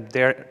ways that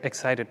they're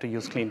excited to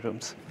use Clean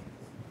Rooms.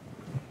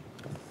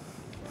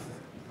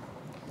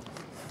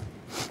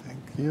 Thank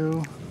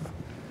you.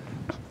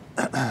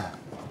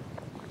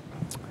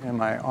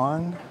 Am I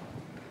on?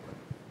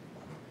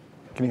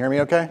 Can you hear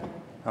me okay?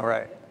 All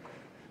right.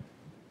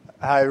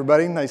 Hi,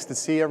 everybody. Nice to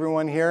see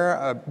everyone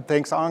here.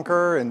 Thanks,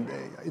 Ankur, and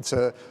it's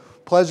a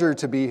pleasure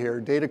to be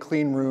here. Data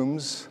clean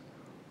rooms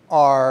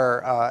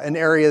are an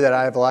area that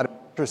I have a lot of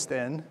interest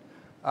in.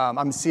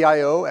 I'm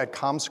CIO at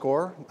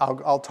Comscore.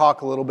 I'll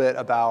talk a little bit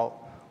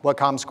about what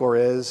Comscore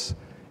is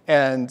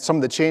and some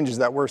of the changes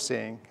that we're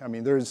seeing. I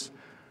mean, there's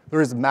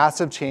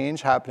massive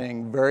change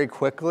happening very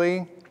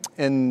quickly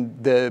in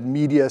the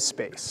media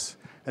space,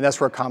 and that's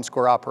where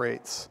Comscore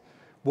operates.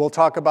 We'll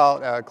talk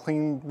about a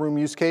clean room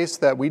use case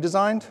that we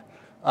designed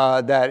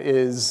that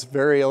is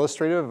very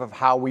illustrative of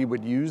how we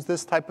would use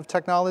this type of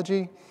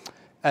technology,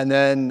 and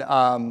then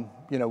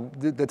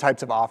the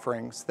types of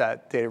offerings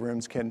that data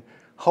rooms can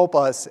help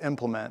us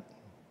implement.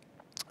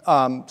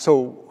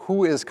 So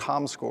who is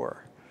Comscore?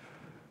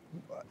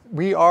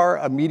 We are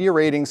a media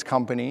ratings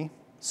company,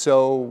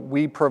 so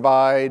we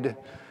provide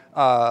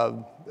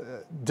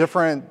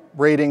different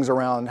ratings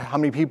around how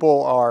many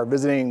people are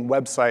visiting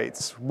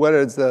websites, what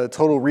is the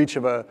total reach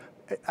of an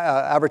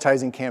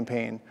advertising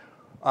campaign,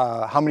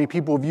 how many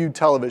people view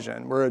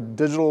television. We're a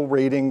digital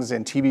ratings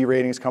and TV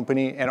ratings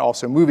company, and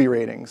also movie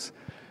ratings.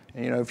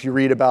 If you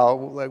read about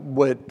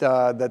what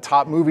the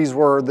top movies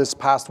were this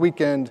past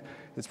weekend,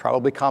 it's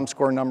probably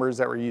Comscore numbers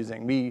that we're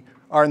using. We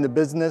are in the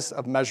business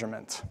of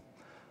measurement.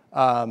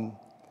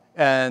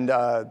 And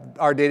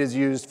our data is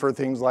used for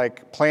things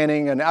like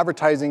planning an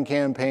advertising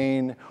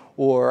campaign,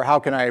 or how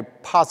can I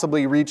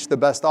possibly reach the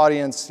best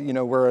audience.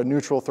 We're a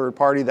neutral third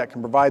party that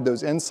can provide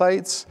those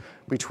insights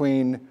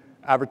between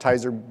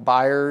advertiser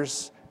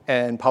buyers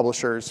and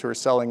publishers who are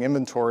selling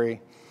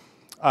inventory,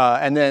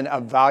 and then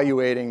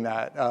evaluating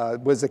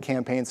that. Was the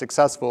campaign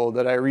successful?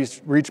 Did I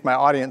reach my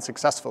audience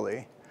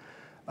successfully?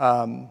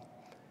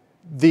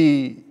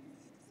 The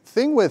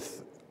thing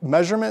with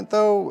measurement,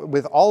 though,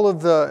 with all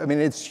of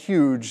it's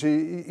huge.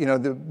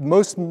 The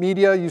most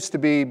media used to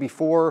be,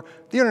 before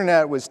the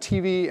internet, was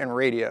TV and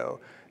radio.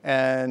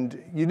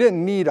 And you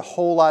didn't need a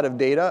whole lot of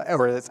data,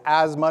 or it's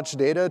as much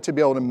data to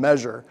be able to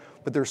measure.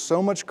 But there's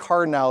so much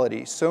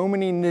cardinality, so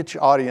many niche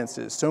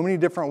audiences, so many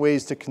different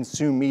ways to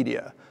consume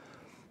media,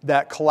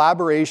 that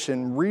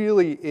collaboration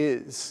really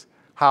is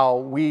how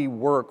we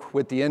work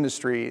with the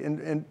industry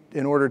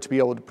in order to be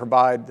able to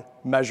provide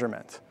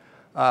measurement.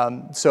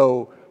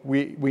 So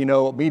we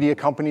know media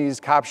companies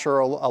capture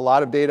a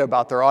lot of data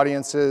about their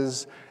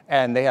audiences,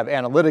 and they have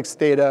analytics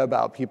data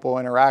about people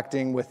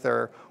interacting with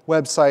their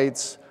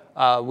websites.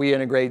 We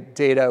integrate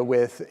data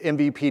with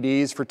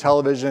MVPDs for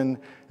television,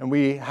 and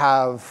we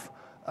have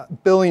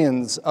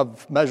billions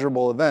of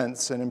measurable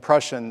events and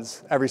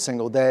impressions every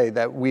single day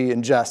that we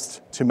ingest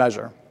to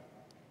measure.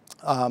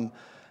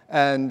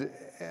 And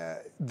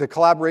the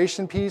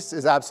collaboration piece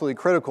is absolutely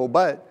critical,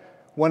 but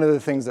one of the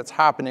things that's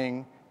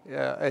happening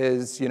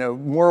is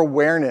more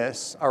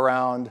awareness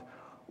around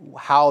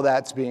how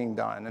that's being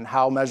done and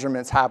how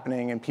measurement's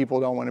happening, and people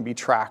don't want to be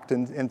tracked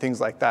and things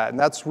like that. And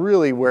that's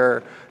really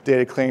where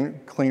data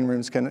clean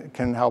rooms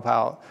can help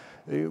out.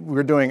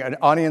 We're doing an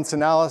audience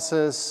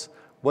analysis.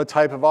 What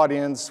type of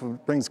audience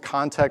brings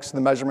context to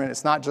the measurement?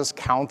 It's not just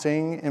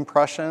counting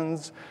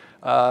impressions.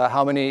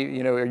 How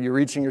many, are you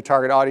reaching your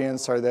target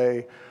audience? Are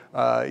they,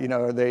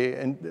 are they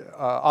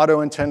auto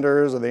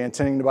intenders? Are they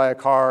intending to buy a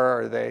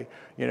car? Are they,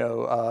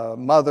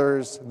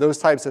 mothers? Those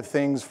types of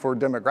things for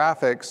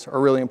demographics are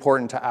really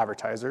important to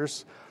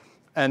advertisers.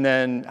 And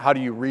then how do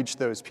you reach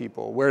those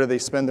people? Where do they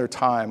spend their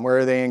time? Where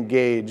are they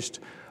engaged?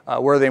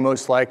 Where are they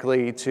most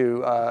likely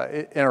to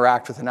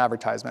interact with an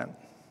advertisement?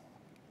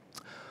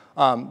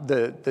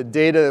 The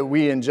data that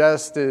we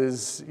ingest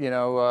is,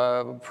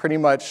 pretty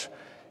much,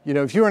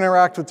 if you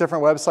interact with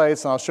different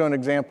websites, and I'll show an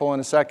example in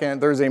a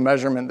second, there's a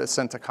measurement that's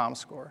sent to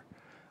Comscore.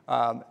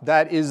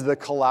 That is the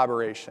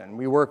collaboration.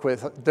 We work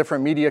with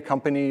different media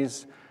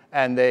companies,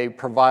 and they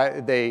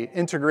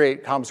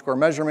integrate Comscore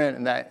measurement,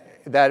 and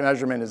that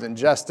measurement is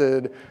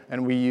ingested,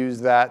 and we use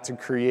that to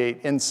create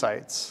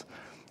insights.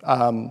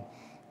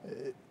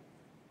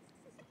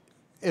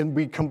 And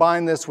we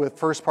combine this with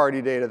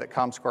first-party data that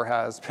Comscore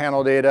has,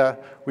 panel data.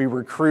 We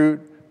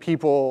recruit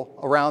people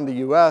around the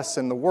US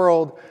and the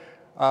world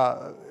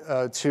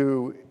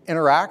to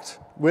interact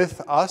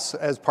with us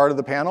as part of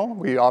the panel.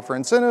 We offer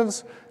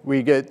incentives.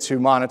 We get to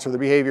monitor the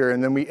behavior,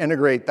 and then we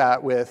integrate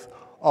that with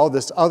all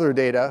this other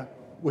data,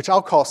 which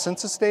I'll call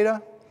census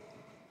data.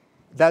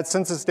 That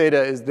census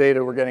data is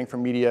data we're getting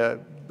from media,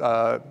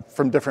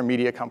 from different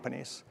media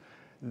companies.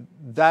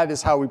 That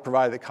is how we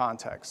provide the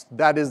context.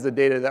 That is the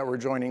data that we're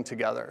joining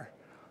together.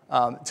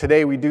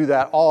 Today, we do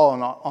that all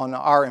on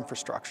our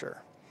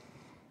infrastructure.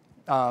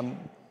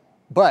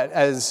 But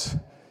as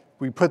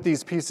we put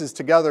these pieces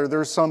together,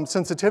 there's some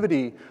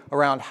sensitivity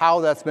around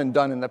how that's been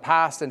done in the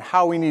past and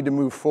how we need to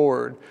move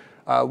forward.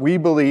 We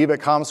believe at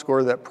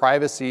Comscore that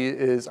privacy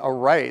is a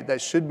right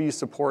that should be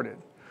supported.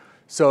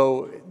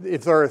 So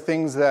if there are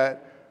things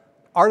that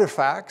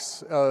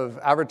artifacts of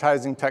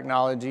advertising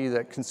technology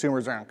that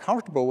consumers are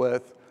uncomfortable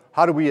with,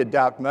 how do we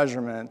adapt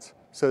measurement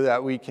so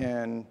that we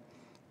can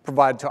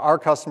provide to our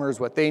customers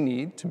what they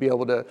need to be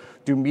able to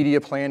do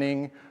media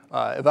planning,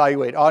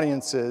 evaluate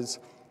audiences,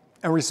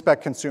 and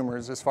respect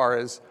consumers as far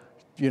as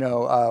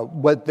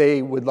what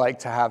they would like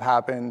to have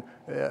happen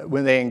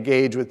when they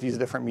engage with these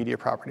different media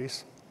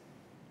properties.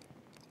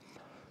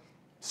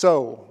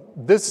 So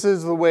this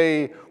is the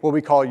way what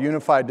we call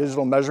unified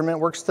digital measurement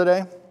works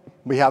today.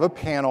 We have a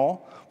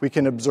panel. We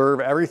can observe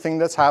everything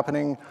that's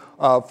happening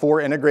for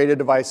integrated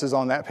devices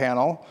on that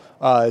panel.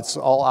 It's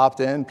all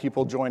opt-in.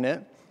 People join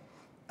it.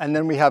 And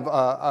then we have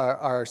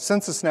our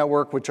census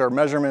network, which are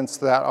measurements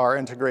that are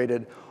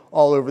integrated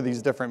all over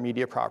these different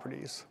media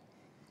properties.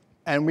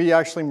 And we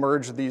actually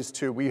merge these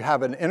two. We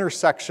have an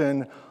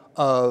intersection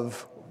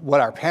of what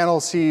our panel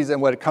sees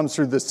and what comes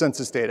through the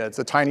census data. It's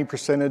a tiny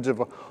percentage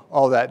of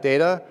all that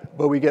data,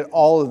 but we get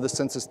all of the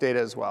census data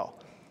as well.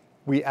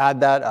 We add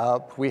that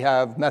up. We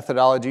have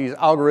methodologies,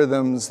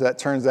 algorithms that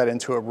turns that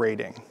into a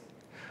rating.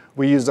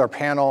 We use our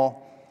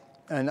panel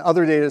and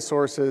other data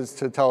sources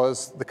to tell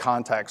us the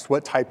context,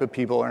 what type of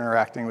people are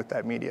interacting with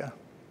that media.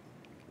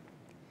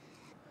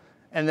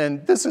 And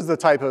then this is the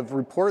type of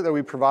report that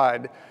we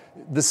provide.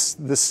 The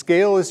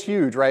scale is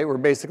huge, right? We're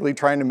basically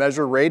trying to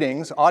measure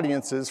ratings,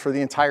 audiences for the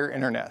entire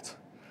internet.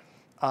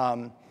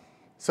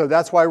 So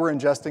that's why we're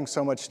ingesting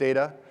so much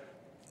data.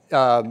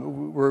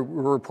 We're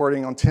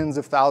reporting on tens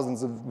of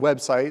thousands of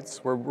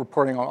websites. We're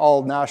reporting on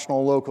all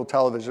national, local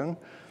television.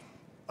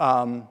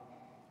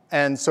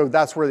 And so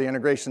that's where the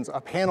integrations,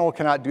 a panel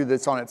cannot do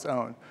this on its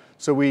own.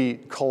 So we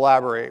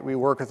collaborate. We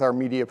work with our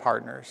media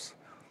partners.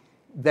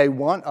 They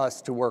want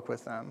us to work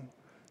with them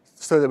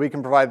so that we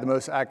can provide the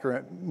most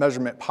accurate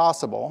measurement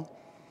possible.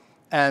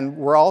 And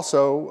we're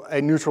also a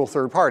neutral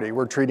third party.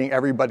 We're treating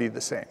everybody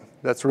the same.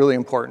 That's really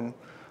important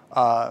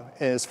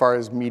as far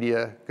as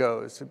media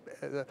goes.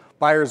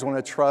 Buyers want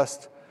to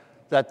trust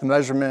that the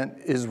measurement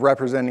is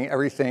representing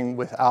everything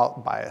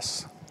without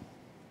bias.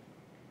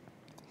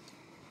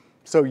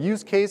 So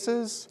use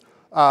cases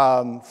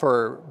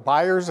for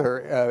buyers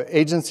or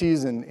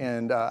agencies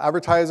and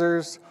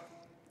advertisers,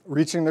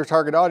 reaching their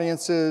target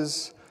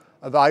audiences,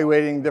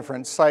 evaluating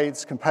different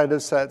sites,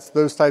 competitive sets,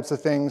 those types of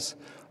things,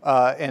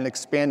 and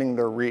expanding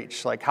their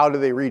reach. Like how do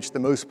they reach the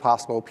most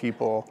possible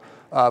people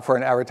for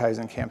an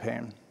advertising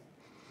campaign?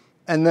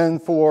 And then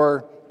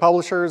for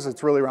publishers,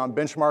 it's really around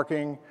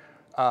benchmarking.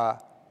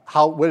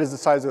 What is the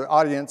size of the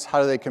audience?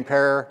 How do they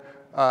compare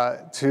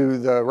to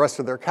the rest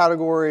of their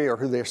category or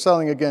who they're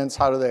selling against?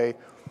 How do they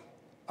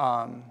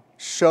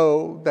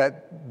show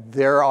that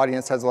their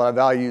audience has a lot of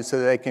value so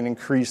that they can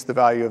increase the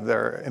value of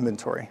their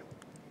inventory?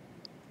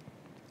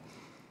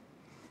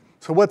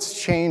 So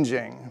what's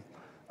changing?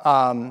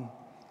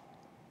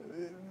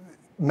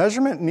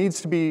 Measurement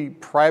needs to be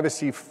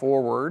privacy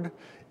forward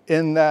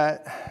in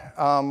that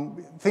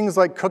things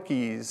like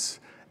cookies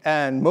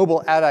and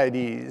mobile ad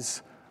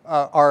IDs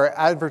are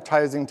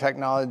advertising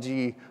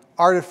technology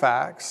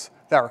artifacts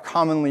that are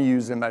commonly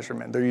used in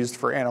measurement. They're used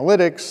for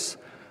analytics,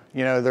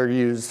 they're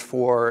used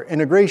for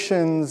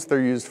integrations,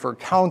 they're used for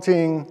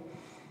counting,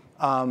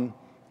 and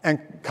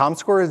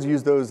Comscore has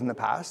used those in the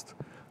past.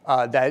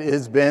 That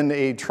has been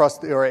a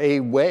trust or a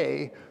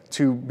way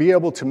to be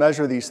able to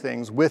measure these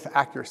things with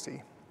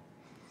accuracy.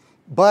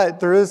 But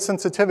there is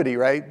sensitivity,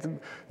 right?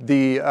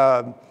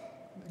 The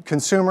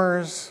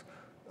consumers,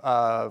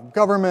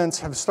 governments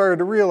have started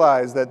to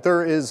realize that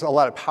there is a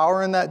lot of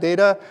power in that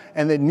data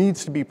and it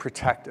needs to be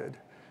protected.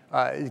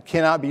 It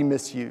cannot be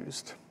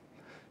misused.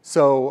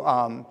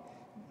 So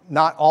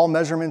not all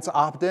measurements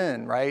opt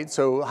in, right?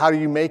 So how do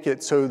you make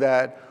it so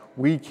that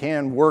we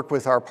can work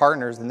with our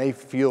partners and they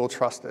feel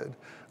trusted?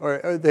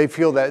 Or they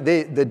feel that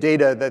the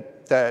data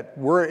that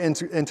we're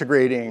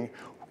integrating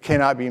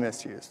cannot be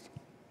misused.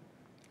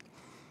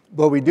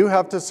 But we do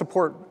have to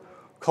support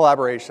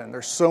collaboration.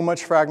 There's so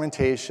much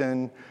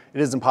fragmentation. It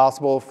is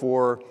impossible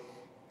for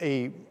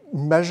a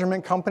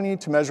measurement company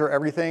to measure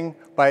everything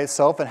by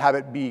itself and have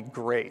it be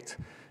great.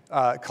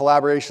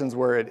 Collaborations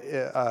where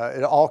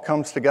it all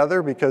comes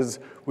together because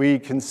we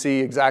can see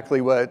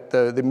exactly what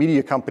the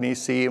media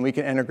companies see and we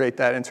can integrate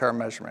that into our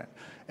measurement.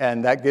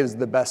 And that gives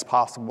the best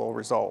possible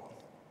result.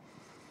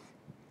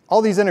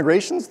 All these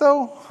integrations,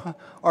 though,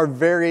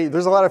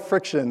 there's a lot of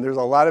friction. There's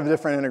a lot of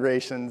different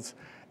integrations.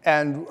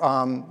 And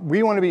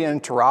we want to be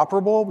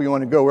interoperable. We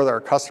want to go where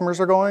our customers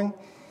are going.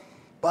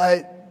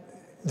 But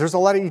there's a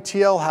lot of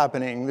ETL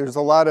happening. There's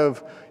a lot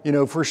of,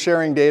 if we're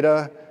sharing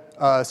data,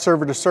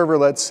 server to server,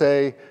 let's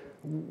say,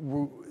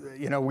 we're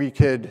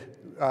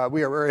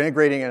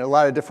integrating at a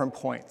lot of different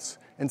points.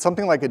 And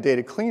something like a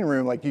data clean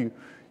room, like you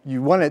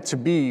want it to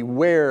be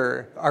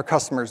where our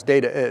customer's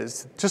data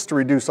is, just to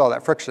reduce all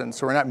that friction,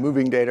 so we're not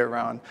moving data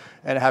around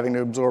and having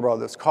to absorb all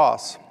those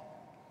costs.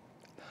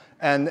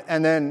 And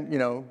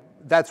then,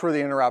 that's where the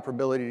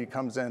interoperability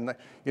comes in.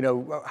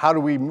 How do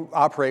we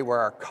operate where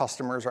our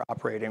customers are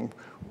operating,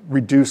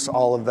 reduce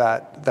all of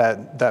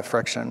that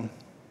friction?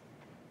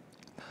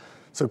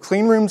 So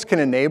clean rooms can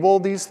enable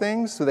these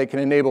things. So they can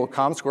enable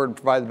Comscore to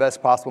provide the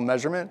best possible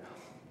measurement,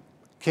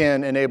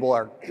 can enable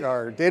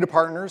our data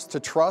partners to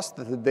trust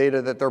that the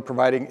data that they're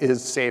providing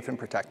is safe and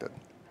protected.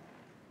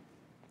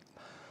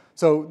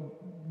 So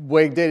the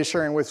way data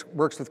sharing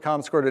works with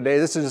Comscore today,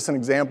 this is just an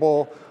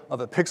example of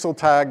a pixel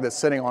tag that's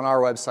sitting on our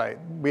website.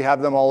 We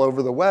have them all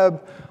over the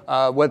web.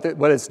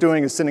 What it's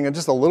doing is sending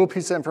just a little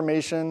piece of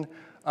information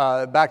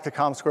back to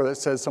Comscore that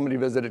says somebody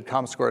visited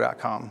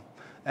comscore.com.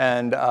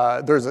 And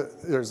there's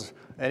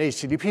an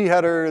HTTP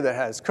header that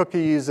has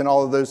cookies and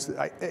all of those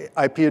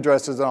IP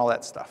addresses and all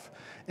that stuff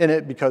in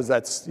it because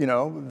that's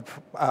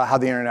how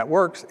the internet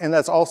works. And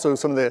that's also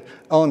some of the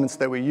elements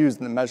that we use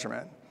in the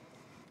measurement.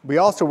 We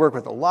also work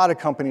with a lot of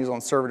companies on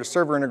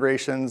server-to-server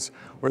integrations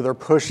where they're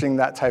pushing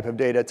that type of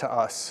data to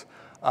us.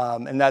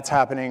 And that's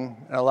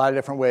happening in a lot of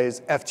different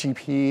ways.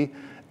 FTP,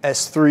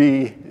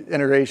 S3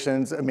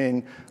 integrations,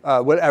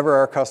 whatever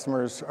our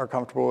customers are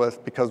comfortable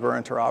with because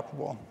we're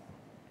interoperable.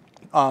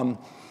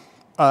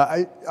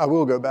 I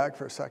will go back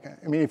for a second.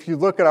 If you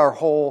look at our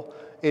whole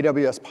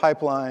AWS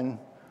pipeline,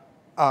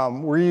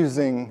 we're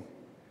using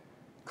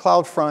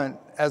CloudFront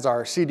as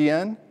our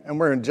CDN, and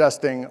we're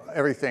ingesting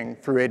everything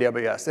through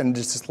AWS and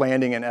just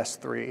landing in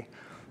S3.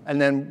 And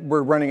then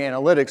we're running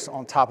analytics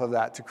on top of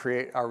that to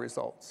create our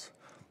results.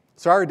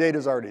 So our data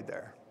is already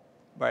there,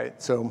 right?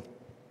 So,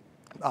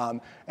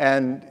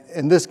 and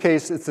in this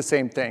case, it's the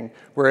same thing.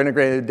 We're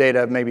integrating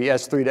data, maybe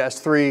S3 to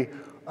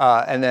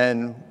S3, and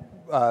then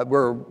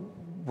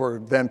we're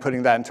then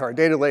putting that into our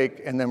data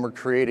lake, and then we're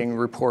creating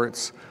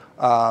reports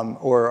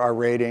or our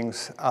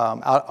ratings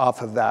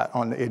off of that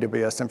on the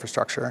AWS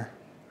infrastructure.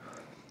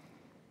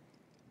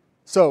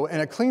 So in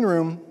a clean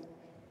room,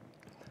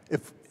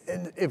 if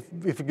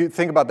you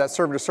think about that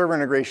server-to-server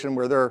integration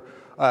where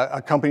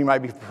a company might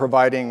be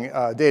providing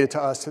data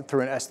to us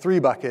through an S3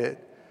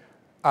 bucket,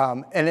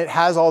 and it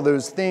has all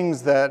those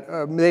things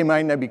that they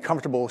might not be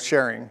comfortable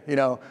sharing.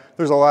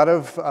 There's a lot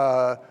of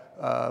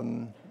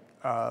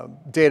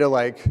data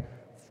like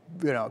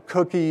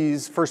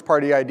cookies,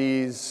 first-party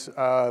IDs,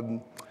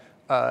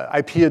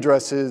 IP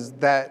addresses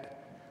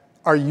that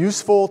are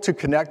useful to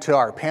connect to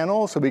our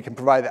panel so we can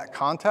provide that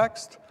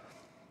context.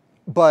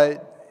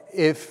 But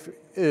if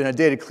in a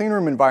data clean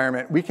room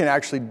environment, we can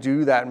actually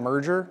do that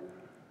merger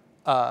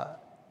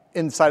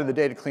inside of the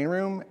data clean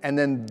room, and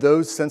then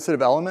those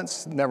sensitive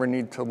elements never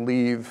need to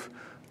leave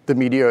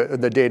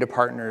the data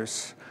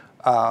partner's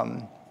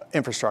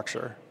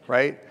infrastructure,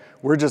 right?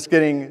 We're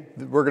going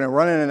to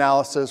run an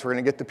analysis, we're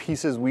going to get the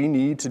pieces we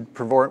need to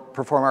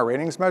perform our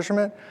ratings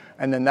measurement,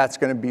 and then that's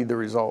going to be the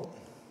result.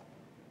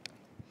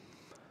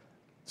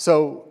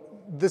 So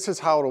this is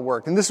how it'll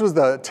work. And this was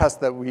the test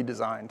that we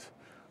designed.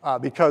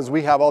 Because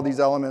we have all these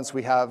elements,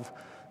 we have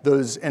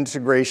those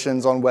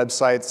integrations on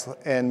websites,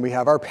 and we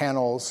have our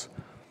panels.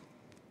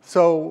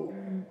 So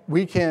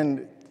we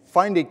can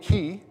find a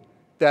key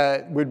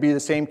that would be the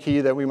same key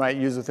that we might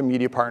use with a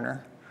media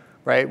partner,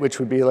 right? Which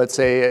would be, let's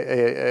say,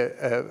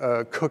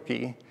 a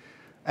cookie.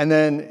 And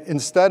then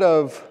instead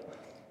of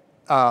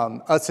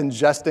us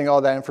ingesting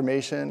all that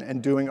information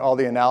and doing all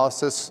the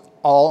analysis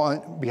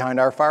behind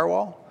our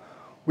firewall,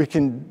 we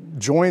can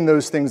join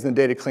those things in the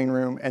data clean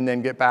room and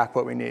then get back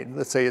what we need.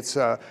 Let's say it's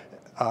an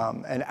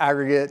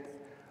aggregate.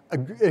 A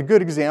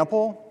good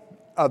example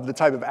of the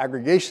type of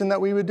aggregation that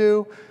we would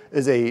do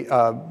is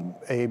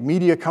a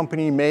media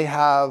company may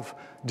have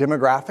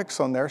demographics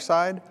on their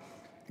side.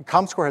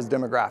 Comscore has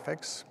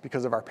demographics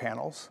because of our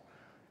panels.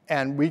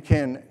 And we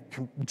can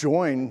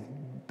join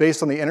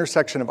based on the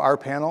intersection of our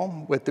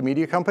panel with the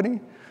media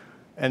company.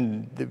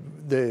 And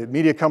the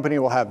media company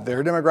will have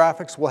their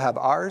demographics, we'll have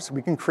ours.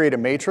 We can create a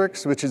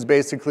matrix, which is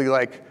basically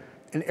like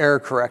an error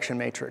correction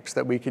matrix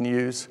that we can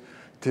use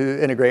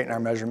to integrate in our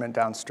measurement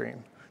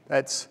downstream.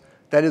 That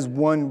is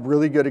one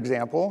really good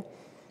example.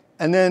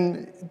 And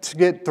then to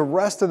get the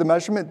rest of the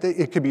measurement,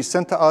 it could be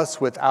sent to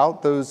us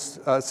without those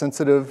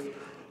sensitive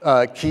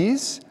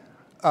keys,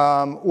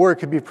 or it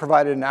could be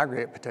provided in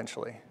aggregate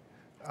potentially.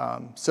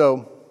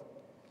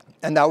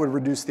 And that would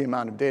reduce the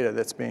amount of data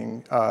that's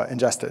being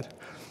ingested.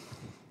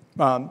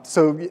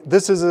 So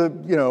this is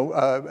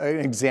an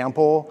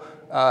example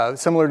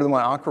similar to the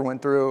one Ankur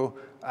went through.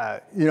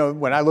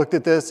 When I looked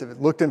at this, if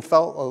it looked and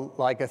felt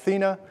like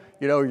Athena,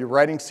 you're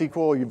writing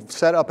SQL, you've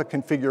set up a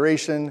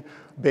configuration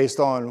based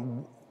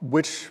on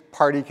which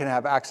party can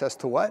have access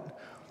to what,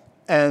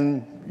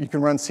 and you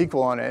can run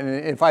SQL on it.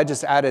 And if I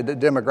just added a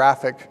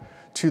demographic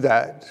to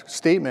that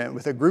statement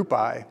with a group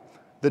by,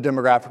 the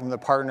demographic from the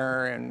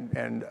partner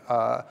and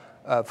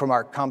from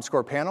our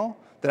Comscore panel,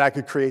 then I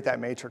could create that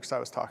matrix I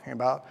was talking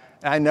about.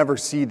 And I never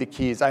see the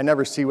keys. I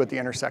never see what the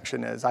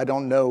intersection is. I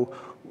don't know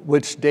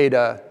which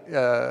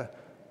data,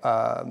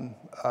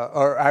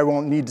 or I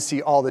won't need to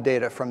see all the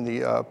data from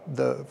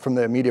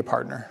the media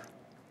partner.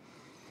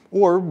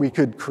 Or we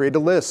could create a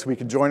list. We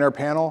could join our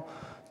panel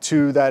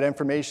to that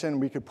information.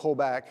 We could pull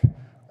back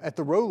at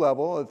the row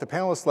level, at the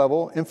panelist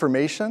level,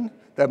 information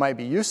that might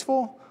be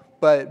useful,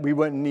 but we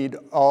wouldn't need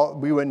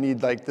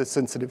like the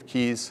sensitive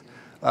keys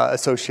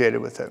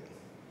associated with it.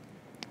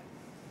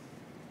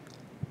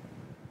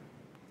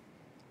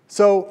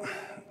 So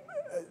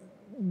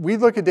we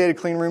look at data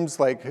clean rooms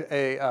like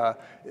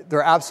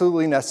they're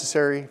absolutely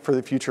necessary for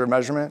the future of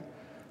measurement.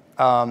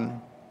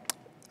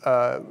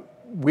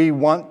 We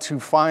want to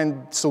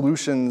find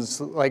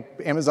solutions like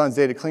Amazon's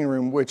data clean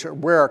room,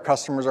 where our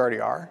customers already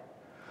are,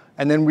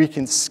 and then we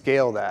can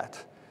scale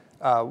that.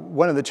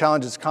 One of the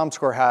challenges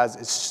Comscore has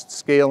is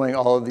scaling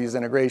all of these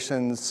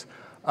integrations,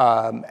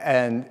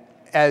 and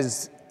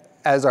as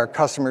our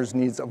customers'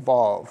 needs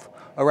evolve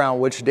around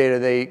which data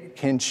they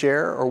can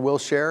share or will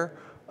share,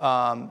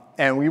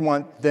 and we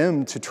want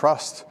them to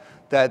trust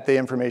that the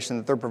information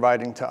that they're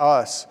providing to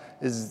us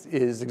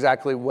is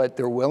exactly what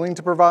they're willing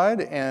to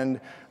provide, and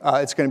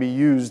it's going to be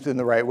used in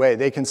the right way.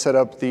 They can set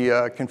up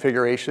the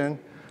configuration,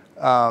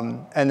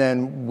 and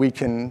then we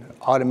can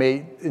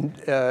automate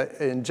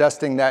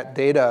ingesting that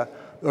data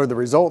or the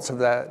results of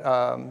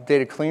that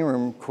data clean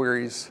room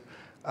queries,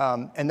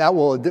 and that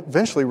will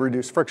eventually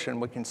reduce friction.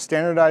 We can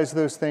standardize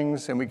those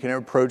things, and we can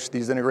approach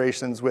these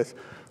integrations with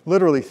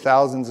literally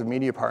thousands of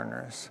media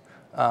partners.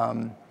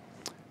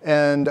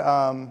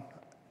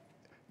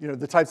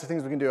 The types of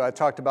things we can do. I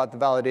talked about the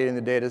validating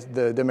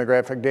the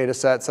demographic data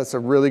sets. That's a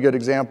really good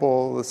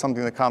example. It's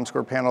something the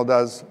Comscore panel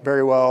does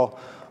very well.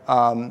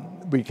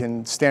 We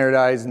can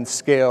standardize and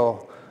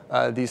scale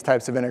these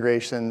types of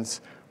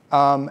integrations.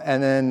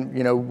 And then,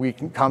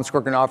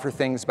 Comscore can offer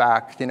things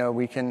back.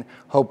 We can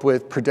help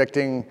with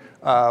predicting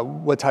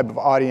what type of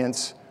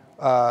audience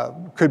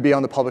could be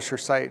on the publisher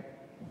site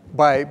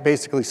by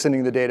basically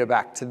sending the data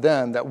back to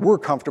them that we're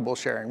comfortable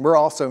sharing. We're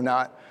also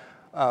not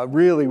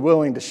really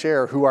willing to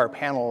share who our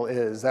panel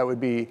is. That would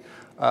be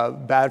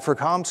bad for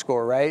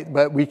Comscore, right?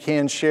 But we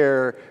can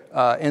share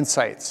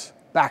insights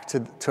back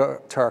to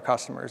our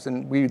customers,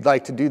 and we'd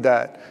like to do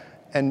that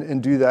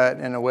and do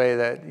that in a way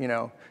that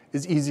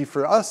is easy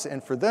for us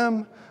and for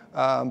them,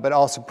 but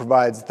also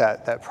provides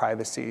that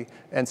privacy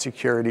and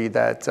security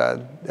that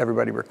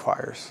everybody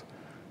requires.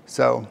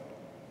 So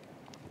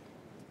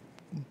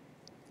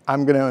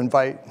I'm going to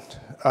invite.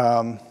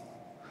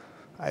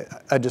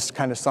 I just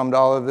kind of summed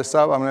all of this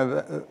up. I'm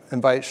going to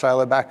invite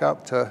Shyla back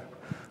up to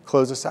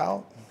close us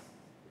out.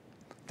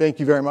 Thank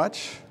you very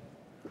much.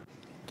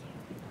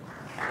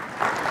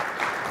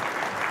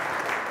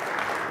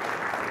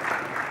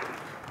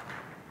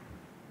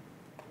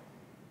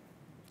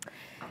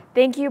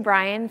 Thank you,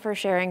 Brian, for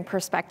sharing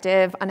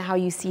perspective on how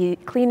you see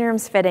clean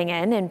rooms fitting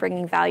in and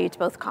bringing value to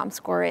both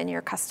Comscore and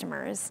your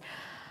customers.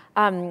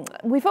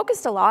 We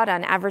focused a lot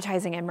on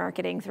advertising and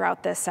marketing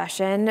throughout this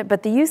session,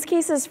 but the use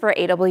cases for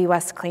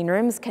AWS Clean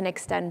Rooms can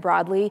extend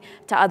broadly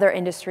to other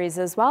industries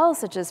as well,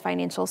 such as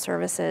financial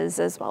services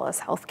as well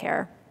as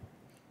healthcare.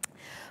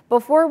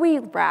 Before we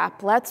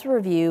wrap, let's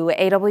review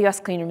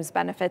AWS Clean Rooms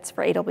benefits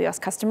for AWS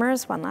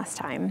customers one last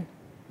time.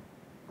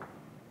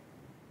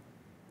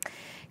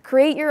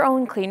 Create your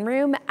own clean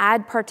room,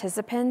 add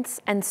participants,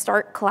 and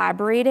start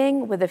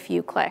collaborating with a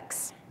few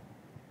clicks.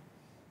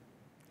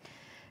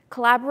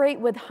 Collaborate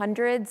with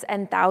hundreds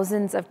and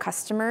thousands of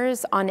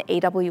customers on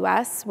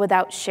AWS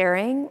without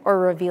sharing or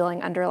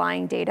revealing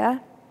underlying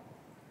data.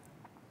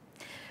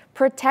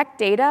 Protect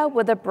data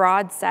with a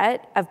broad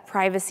set of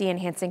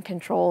privacy-enhancing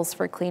controls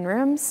for clean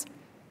rooms.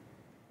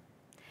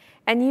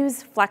 And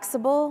use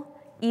flexible,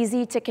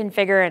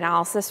 easy-to-configure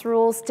analysis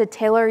rules to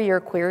tailor your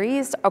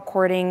queries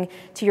according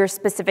to your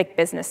specific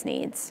business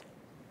needs.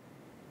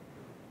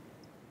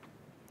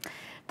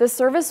 The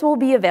service will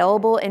be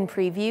available in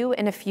preview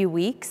in a few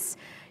weeks.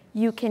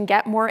 You can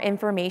get more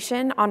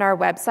information on our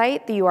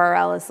website. The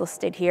URL is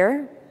listed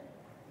here.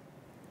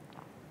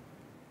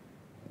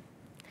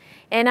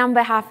 And on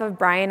behalf of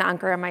Brian,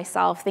 Ankur, and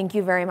myself, thank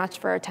you very much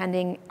for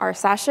attending our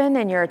session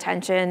and your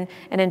attention,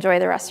 and enjoy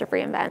the rest of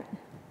re:Invent.